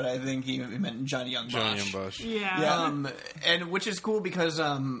Bosch, but I think he meant Johnny Young Bosch. Johnny Young Bosch. Yeah. And which is cool because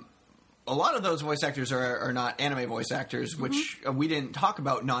a lot of those voice actors are not anime voice actors, which we didn't talk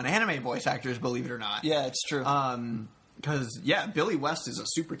about non-anime voice actors, believe it or not. Yeah, it's true. Because, Billy West is a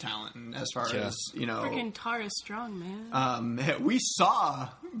super talent as far as, Freaking Tara Strong, man. we saw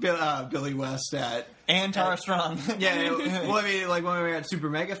Billy West and Tara Strong. Yeah, well, I mean, like when we were at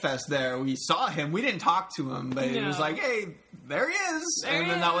Super Mega Fest there, we saw him. We didn't talk to him, but it was like, hey, there he is. There and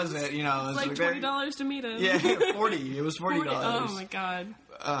then that was it, It's like $20 to meet him. Yeah, 40. It was $40. Oh, my God.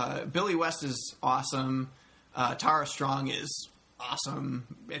 Billy West is awesome. Tara Strong is awesome.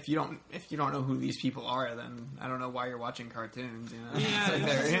 If you don't know who these people are, then I don't know why you're watching cartoons. Yeah,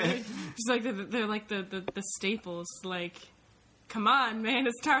 it's like they're like the staples. Like, come on, man,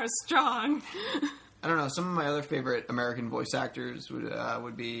 it's Tara Strong. I don't know. Some of my other favorite American voice actors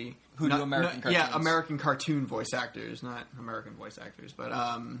would be American cartoons. Yeah, American cartoon voice actors, not American voice actors, but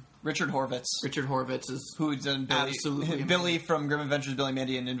Richard Horvitz. Richard Horvitz is who's done Billy, absolutely Billy from Grim Adventures, Billy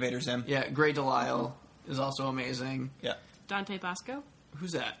Mandy, and Invader Zim. Yeah, Gray Delisle is also amazing. Yeah, Dante Basco,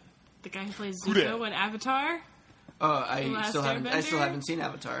 who's that? The guy who plays Zuko in Avatar. Oh, I still Airbender? haven't seen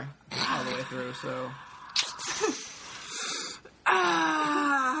Avatar all the way through. So.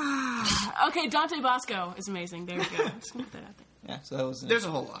 Okay, Dante Basco is amazing. There we go. I'm just gonna put that out there. Yeah, so that was. There's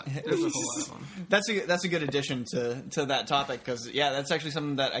a whole lot. There's a whole lot of them. That's a good addition to that topic because that's actually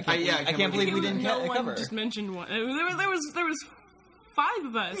something that I can't believe we didn't no cover. one just mentioned one. There was 5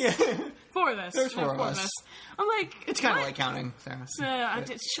 of us. Yeah. 4 of us. There's 4 of us. I'm like, it's kind of like counting. I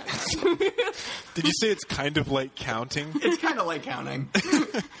did. Shut up. Did you say it's kind of like counting? It's kind of like counting.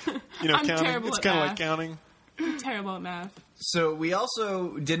 I'm counting. terrible It's at kind of math. like counting. I'm terrible at math. So we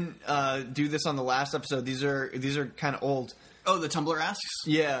also didn't do this on the last episode. These are kind of old. Oh, the Tumblr asks?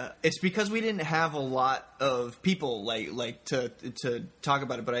 Yeah, it's because we didn't have a lot of people like to talk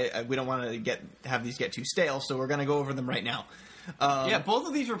about it, but we don't want to have these get too stale, so we're going to go over them right now. Both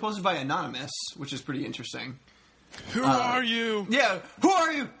of these were posted by Anonymous, which is pretty interesting. Who are you? Yeah, who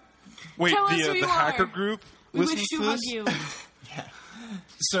are you? Wait, Tell us who the you hacker are. group We listens wish to to hug this? you.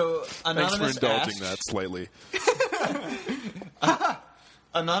 So Thanks Anonymous for indulging asked, that slightly.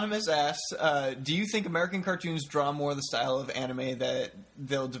 Anonymous asks, do you think American cartoons draw more of the style of anime that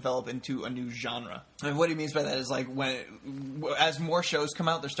they'll develop into a new genre? And what he means by that is like as more shows come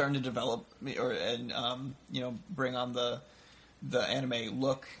out, they're starting to develop bring on the anime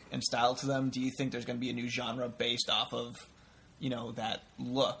look and style to them. Do you think there's going to be a new genre based off of that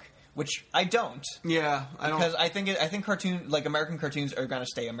look? Which I don't. Yeah, I don't. Because I think American cartoons are going to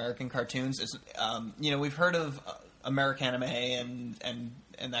stay American cartoons. It's, we've heard of American anime and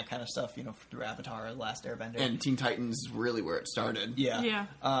that kind of stuff, through Avatar, Last Airbender. And Teen Titans is really where it started. Yeah. Yeah.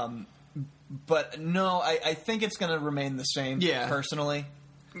 But no, I think it's going to remain the same, personally.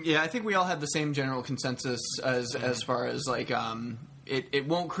 Yeah, I think we all have the same general consensus as far as, like, it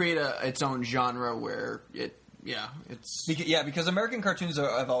won't create its own genre where it yeah, it's because American cartoons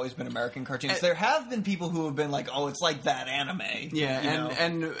have always been American cartoons. There have been people who have been like, "Oh, it's like that anime." Yeah,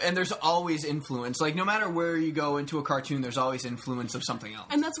 and there's always influence. Like no matter where you go into a cartoon, there's always influence of something else.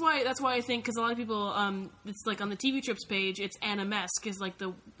 And that's why I think, because a lot of people, it's like on the TV Trips page, it's animesque is like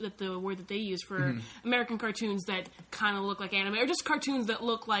the word that they use for American cartoons that kind of look like anime, or just cartoons that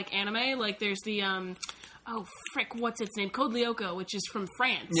look like anime. Like there's the what's its name? Code Lyoko, which is from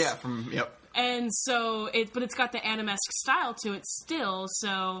France. Yeah, yep. And so but it's got the animesque style to it still.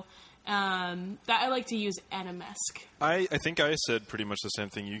 So that I like to use animesque. I think I said pretty much the same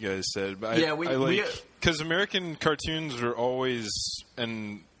thing you guys said. But because American cartoons are always,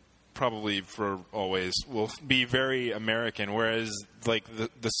 and probably for always, will be very American, whereas like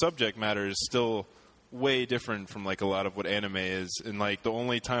the subject matter is still way different from like a lot of what anime is, and like the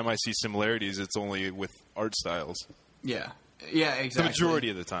only time I see similarities, it's only with art styles. Yeah, exactly. The majority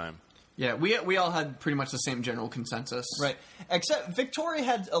of the time. Yeah, we all had pretty much the same general consensus. Right. Except Victoria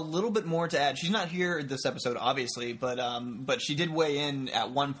had a little bit more to add. She's not here this episode, obviously, but she did weigh in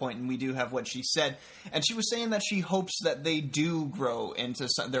at one point, and we do have what she said. And she was saying that she hopes that they do grow into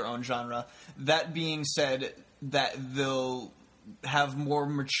their own genre. That being said, that they'll have more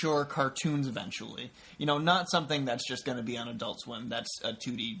mature cartoons eventually. Not something that's just going to be on Adult Swim. That's a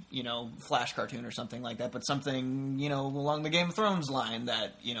 2D, Flash cartoon or something like that. But something, along the Game of Thrones line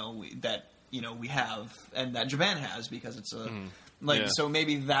that, we have and that Japan has, because it's so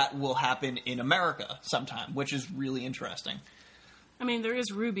maybe that will happen in America sometime, which is really interesting. I mean, there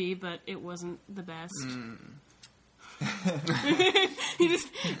is RWBY, but it wasn't the best. He just...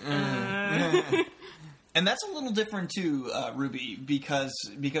 And that's a little different too, RWBY, because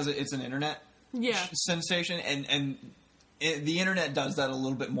it's an internet sensation, and the internet does that a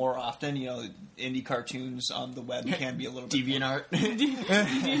little bit more often. Indie cartoons on the web can be a little bit DeviantArt.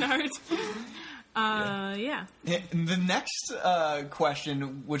 DeviantArt. Yeah. The next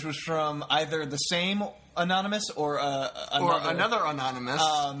question, which was from either the same anonymous or another anonymous,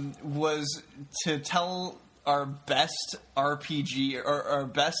 was to tell our best RPG or our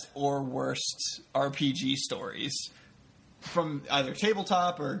best or worst RPG stories from either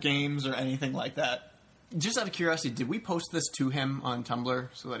tabletop or games or anything like that. Just out of curiosity, did we post this to him on Tumblr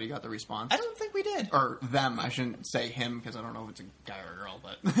so that he got the response? I don't think we did. Or them. I shouldn't say him because I don't know if it's a guy or a girl,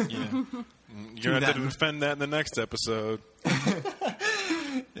 but yeah. You're going to have to defend that in the next episode.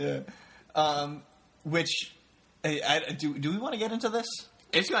 Yeah. Which do we want to get into this?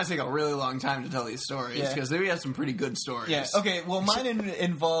 It's going to take a really long time to tell these stories, because we have some pretty good stories. Yeah. Okay, well, mine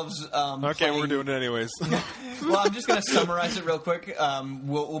involves... okay, we're doing it anyways. Well, I'm just going to summarize it real quick.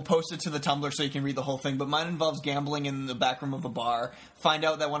 We'll post it to the Tumblr so you can read the whole thing, but mine involves gambling in the back room of a bar, find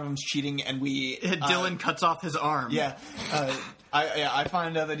out that one of them's cheating, and Dylan cuts off his arm. Yeah. I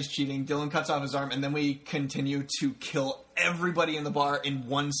find out that he's cheating. Dylan cuts off his arm, and then we continue to kill everybody in the bar in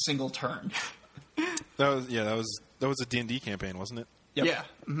one single turn. That was a D&D campaign, wasn't it? Yep. Yeah.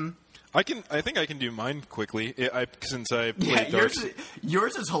 Mm-hmm. I think I can do mine quickly. Since I played Dark Souls.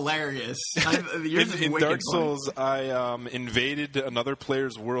 Yours is hilarious. In Dark Souls, I invaded another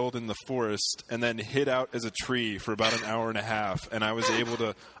player's world in the forest and then hid out as a tree for about an hour and a half, and I was able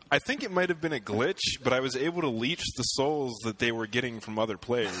to. I think it might have been a glitch, but I was able to leech the souls that they were getting from other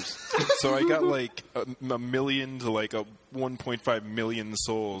players. So I got like a million to like a 1.5 million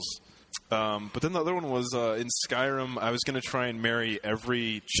souls. But then the other one was in Skyrim. I was going to try and marry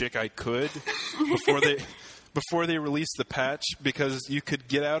every chick I could before they released the patch, because you could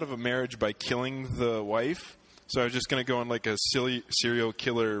get out of a marriage by killing the wife. So I was just going to go on like a serial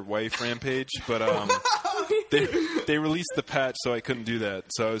killer wife rampage, but they released the patch, so I couldn't do that.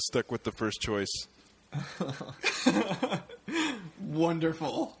 So I was stuck with the first choice.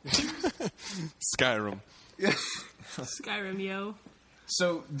 Wonderful. Skyrim. Skyrim, yo.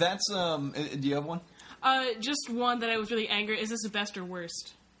 So that's do you have one? Just one that I was really angry. Is this the best or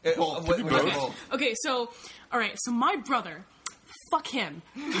worst? Okay, so all right. So my brother, fuck him.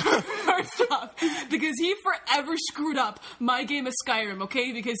 First off, because he forever screwed up my game of Skyrim.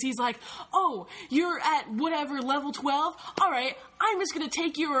 Okay, because he's like, oh, you're at whatever level 12. All right, I'm just gonna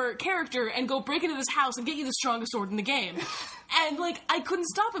take your character and go break into this house and get you the strongest sword in the game. And, like, I couldn't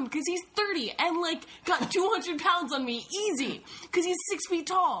stop him because he's 30 and, like, got 200 pounds on me easy because he's 6 feet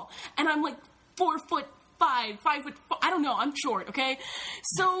tall. And I'm, like, 4'5", 5 foot... I don't know. I'm short, okay?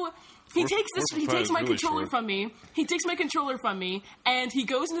 So he takes my controller from me. He takes my controller from me, and he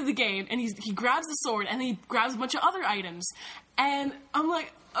goes into the game, and he grabs the sword, and he grabs a bunch of other items. And I'm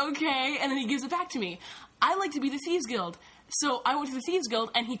like, okay. And then he gives it back to me. I like to be the Thieves Guild. So I went to the Thieves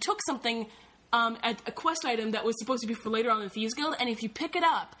Guild, and he took something a quest item that was supposed to be for later on in the Thieves Guild, and if you pick it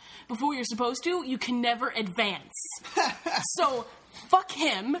up before you're supposed to, you can never advance. So, fuck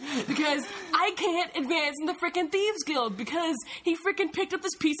him, because I can't advance in the frickin' Thieves Guild because he frickin' picked up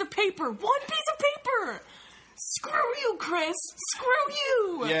this piece of paper. One piece of paper! Screw you, Chris! Screw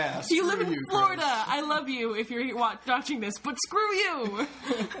you! Yeah, you live in Florida. Chris. I love you if you're watching this, but screw you!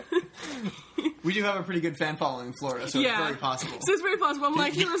 We do have a pretty good fan following in Florida, so it's very possible. So it's very possible. I'm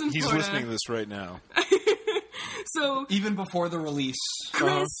like, he lives in Florida. He's listening to this right now. So even before the release,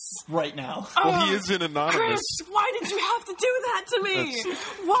 Chris, right now. Well, he is in anonymous. Chris, why did you have to do that to me?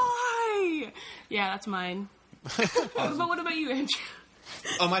 Why? Yeah, that's mine. What about you, Andrew?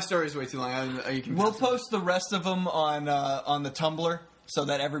 Oh, my story is way too long. We'll post the rest of them on the Tumblr so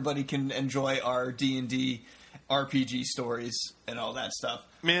that everybody can enjoy our D&D RPG stories and all that stuff.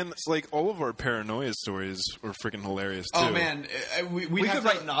 Man, like, all of our paranoia stories were freaking hilarious, too. Oh, man. We could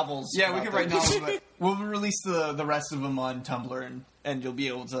write novels. Yeah, we could write novels, but we'll release the rest of them on Tumblr, and you'll be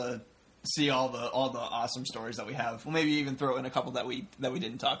able to see all the awesome stories that we have. We'll maybe even throw in a couple that we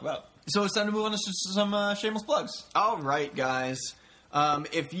didn't talk about. So it's time to move on to some shameless plugs. All right, guys.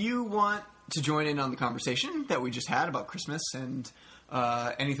 If you want to join in on the conversation that we just had about Christmas and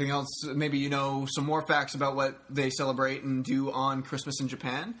anything else, maybe you know some more facts about what they celebrate and do on Christmas in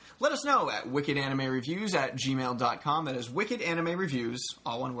Japan, let us know at wickedanimereviews@gmail.com. That is wickedanimereviews,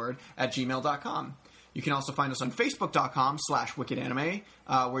 all one word, @gmail.com. You can also find us on facebook.com/wickedanime,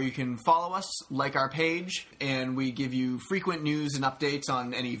 where you can follow us, like our page, and we give you frequent news and updates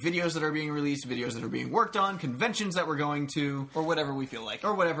on any videos that are being released, videos that are being worked on, conventions that we're going to, or whatever we feel like.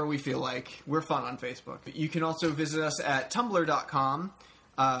 We're fun on Facebook. You can also visit us at tumblr.com,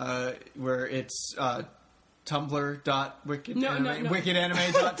 where it's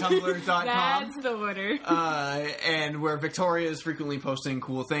wickedanime.tumblr.com. That's the order. And where Victoria is frequently posting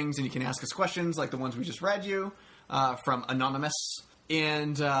cool things, and you can ask us questions like the ones we just read you from Anonymous.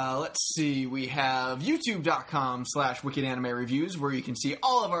 And let's see, we have youtube.com/wickedanimereviews, where you can see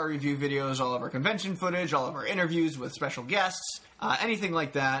all of our review videos, all of our convention footage, all of our interviews with special guests, anything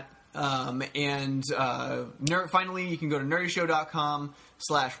like that. And finally, you can go to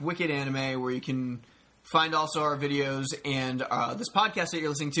nerdyshow.com/wickedanime, where you can find also our videos and this podcast that you're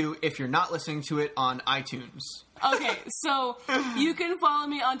listening to if you're not listening to it on iTunes. Okay, so you can follow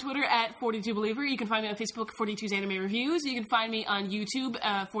me on Twitter at 42believer. You can find me on Facebook, 42's Anime Reviews. You can find me on YouTube,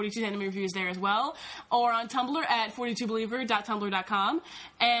 42's Anime Reviews there as well. Or on Tumblr at 42believer.tumblr.com.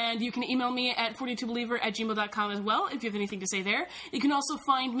 And you can email me at 42believer@gmail.com as well if you have anything to say there. You can also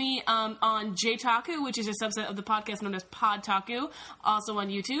find me on JTaku, which is a subset of the podcast known as Podtaku, also on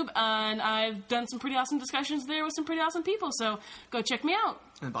YouTube. And I've done some pretty awesome discussions there with some pretty awesome people, so go check me out.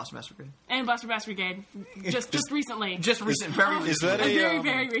 And Boston Bass Brigade. And Boston Bass Brigade. Just recently. Just recent, very recently. Is that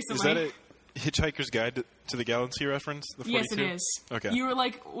very recently. Is that a Hitchhiker's Guide to the Galaxy reference? The 42? Yes, it is. Okay. You were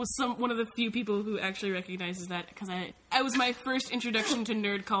one of the few people who actually recognizes that, because I was my first introduction to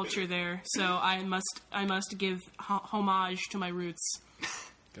nerd culture there, so I must give homage to my roots.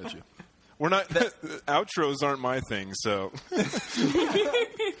 Gotcha. We're not outros aren't my thing, so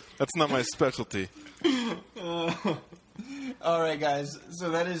that's not my specialty. All right, guys. So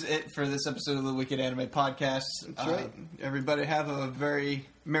that is it for this episode of the Wicked Anime Podcast. That's right. Everybody have a very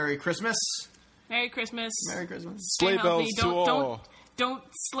Merry Christmas. Merry Christmas. Merry Christmas. Sleigh bells to all. Don't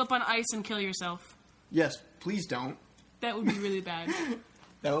slip on ice and kill yourself. Yes, please don't. That would be really bad.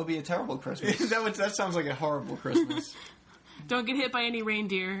 That would be a terrible Christmas. that sounds like a horrible Christmas. Don't get hit by any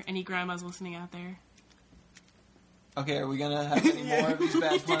reindeer. Any grandmas listening out there? Okay, are we gonna have any more of these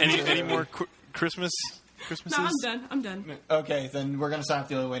bad puns? Any more Christmases? No, I'm done. Okay, then we're gonna sign off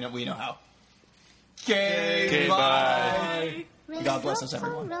the only way that we know how. Okay, bye. God bless us,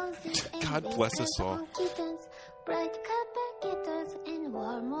 everyone. God bless us all. Bright copper kettles and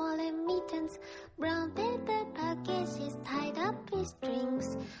warm woolen mittens. Brown paper packages tied up with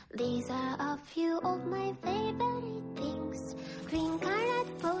strings. These are a few of my favorite things.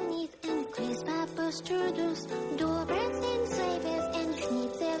 Green-colored ponies and crisp apple strudels. Doorbells and sleigh bells and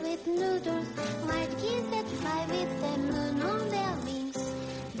schnitzel with noodles. Markets that fly with the moon on their wings.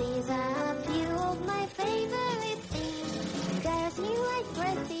 These are a few of my favorite things. Girls in white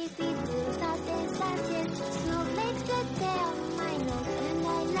dresses with blue satin sashes. Snowflakes that stay on my nose and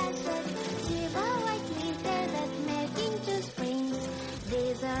eyelashes. Silver white leaves there that melt into springs.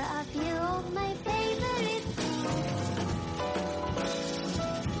 These are a few of my favorite things.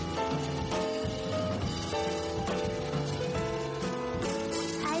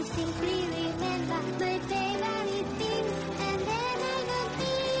 I simply remember my favorite things, and then I don't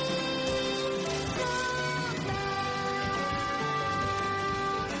feel so bad.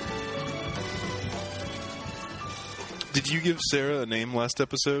 Did you give Sarah a name last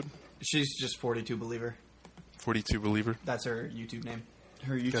episode? She's just 42 Believer. 42 Believer? That's her YouTube name.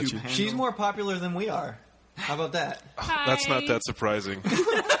 Her YouTube Gotcha. handle. She's more popular than we are. How about that? That's not that surprising.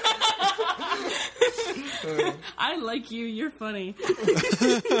 I like you. You're funny.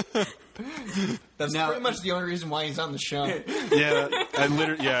 That's pretty much the only reason why he's on the show.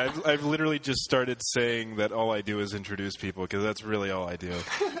 I've literally just started saying that all I do is introduce people because that's really all I do.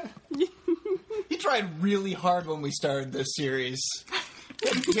 He tried really hard when we started this series.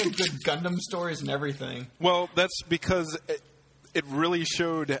 He had good Gundam stories and everything. Well, that's because it really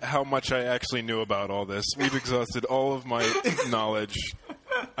showed how much I actually knew about all this. We've exhausted all of my knowledge.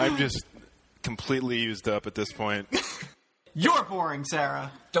 I'm just completely used up at this point. You're boring,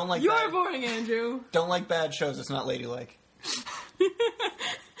 Sarah. Don't like You're bad, boring, Andrew. Don't like bad shows. It's not ladylike.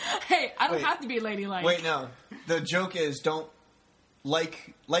 Hey, I don't have to be ladylike. Wait, no. The joke is don't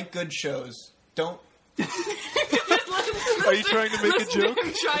like good shows. Don't. Are you trying to make a joke?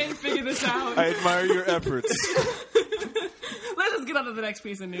 Try and figure this out. I admire your efforts. Let's just get on to the next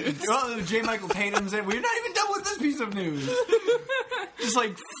piece of news. Well, J. Michael Tatum's in. We're not even done with this piece of news. Just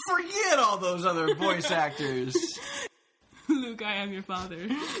like, forget all those other voice actors. Luke, I am your father.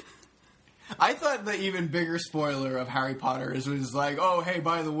 I thought the even bigger spoiler of Harry Potter was like, oh, hey,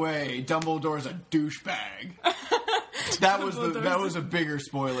 by the way, Dumbledore's a douchebag. That was a bigger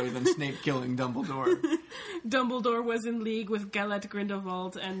spoiler than Snape killing Dumbledore. Dumbledore was in league with Gellert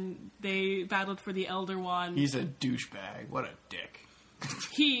Grindelwald, and they battled for the Elder Wand. He's a douchebag. What a dick.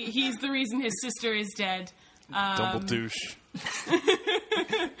 He's the reason his sister is dead. Dumble douche.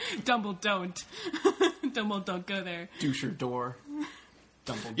 Dumble don't. Dumble don't go there. Doucher door.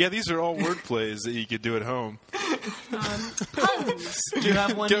 Yeah, these are all word plays that you could do at home. Puns. Do you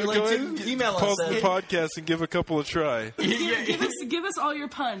have one you'd like to? Email us. Pause the podcast and give a couple a try. Give us all your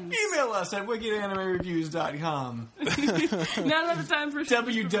puns. Email us at wickedanimereviews.com. Now another time for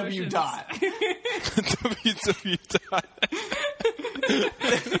www.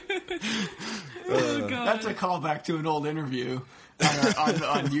 Oh, God. That's a callback to an old interview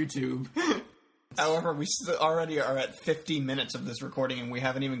on YouTube. However, we already are at 50 minutes of this recording, and we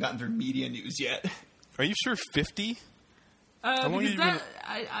haven't even gotten through media news yet. Are you sure 50?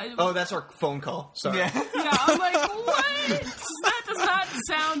 Oh, that's our phone call. Sorry. Yeah, I'm like, what? That does not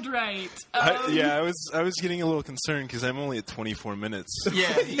sound right. I was getting a little concerned because I'm only at 24 minutes.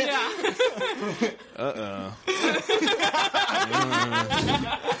 Yeah. Uh-oh.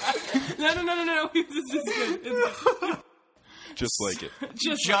 No. This is good. It's good. Just like it.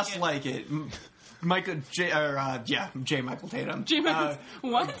 Just like it. J. Michael Tatum. J. Michael.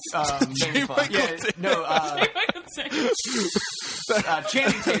 What? J. Michael Tatum.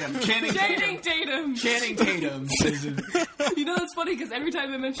 Channing Tatum. Channing Tatum. You know, that's funny because every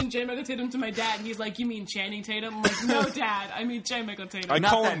time I mention J. Michael Tatum to my dad, he's like, "You mean Channing Tatum?" I'm like, "No, Dad, I mean J. Michael Tatum." I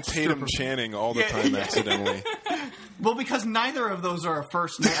call him Tatum Channing all the time accidentally. Well, because neither of those are a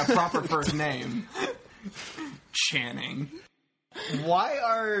proper first name. Channing. Why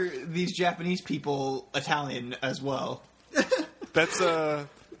are these Japanese people Italian as well? That's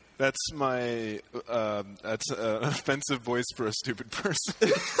my that's an offensive voice for a stupid person.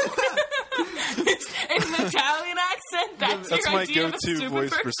 It's an Italian accent. That's your my idea of a go-to stupid voice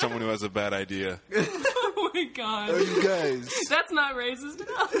person? for someone who has a bad idea. Oh my God! Oh, you guys. That's not racist.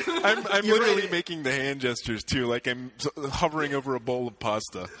 I'm literally making the hand gestures too, like I'm hovering over a bowl of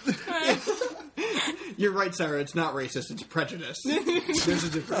pasta. You're right, Sarah. It's not racist. It's prejudice. There's a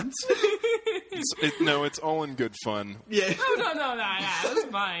difference. It's all in good fun. Yeah. No. That's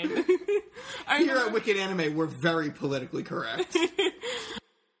fine. Here at Wicked Anime, we're very politically correct.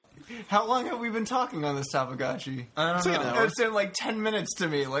 How long have we been talking on this Tamagotchi? I don't know. It's been like 10 minutes to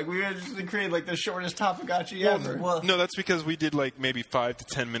me. Like, we just created like the shortest Tamagotchi ever. Well, no, that's because we did like maybe 5 to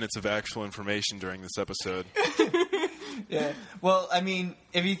 10 minutes of actual information during this episode. Yeah. Well, I mean,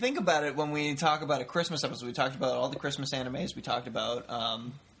 if you think about it, when we talk about a Christmas episode, we talked about all the Christmas animes. We talked about,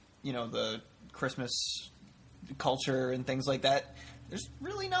 the Christmas culture and things like that. There's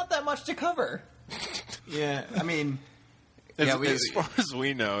really not that much to cover. Yeah. I mean... As far as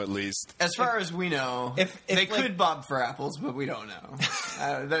we know, at least. As far as we know, if they could bob for apples, but we don't know.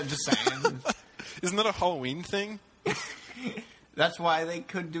 Just saying. Isn't that a Halloween thing? That's why they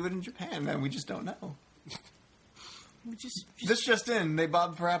could do it in Japan, and we just don't know. This just in, they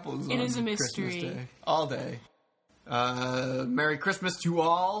bob for apples. It is a mystery. Christmas Day. All day. Merry Christmas to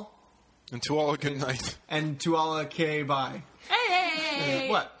all. And to all a good night. And to all a K-bye. Hey!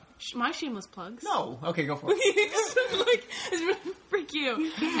 What? My shameless plugs. No. Okay, go for it. It's really freak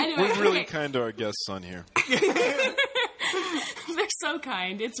you. Anyway, we're really kind to our guests on here. They're so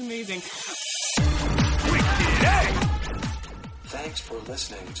kind. It's amazing. Thanks for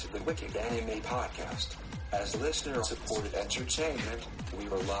listening to the Wicked Anime Podcast. As listener-supported entertainment, we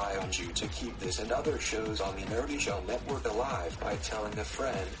rely on you to keep this and other shows on the Nerdy Show Network alive by telling a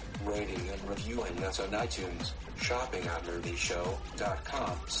friend, rating and reviewing us on iTunes, shopping at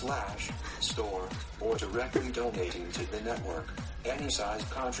nerdyshow.com/store, or directly donating to the network. Any size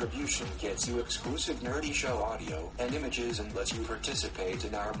contribution gets you exclusive Nerdy Show audio and images and lets you participate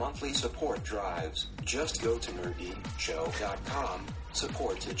in our monthly support drives. Just go to nerdyshow.com,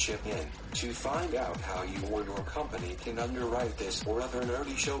 support to chip in, to find out how you or your company can underwrite this or other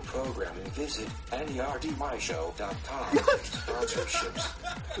Nerdy Show programming. Visit nerdyshow.com. Sponsorships.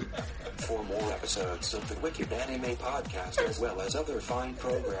 For more episodes of the Wicked Anime Podcast as well as other fine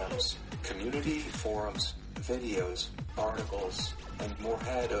programs, community forums, videos, articles, and more,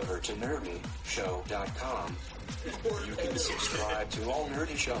 head over to nerdyshow.com. You can subscribe to all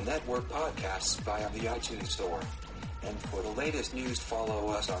Nerdy Show Network podcasts via the iTunes Store. And for the latest news, follow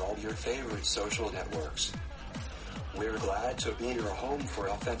us on all your favorite social networks. We're glad to be your home for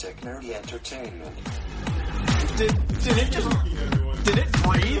authentic nerdy entertainment. Did it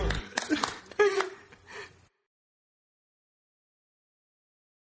breathe?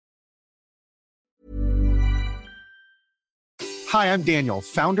 Hi, I'm Daniel,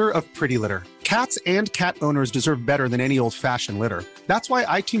 founder of Pretty Litter. Cats and cat owners deserve better than any old-fashioned litter. That's why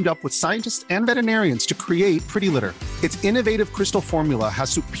I teamed up with scientists and veterinarians to create Pretty Litter. Its innovative crystal formula has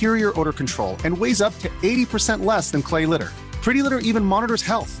superior odor control and weighs up to 80% less than clay litter. Pretty Litter even monitors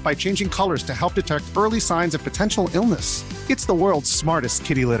health by changing colors to help detect early signs of potential illness. It's the world's smartest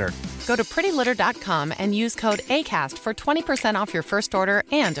kitty litter. Go to prettylitter.com and use code ACAST for 20% off your first order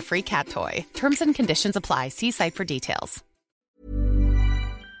and a free cat toy. Terms and conditions apply. See site for details.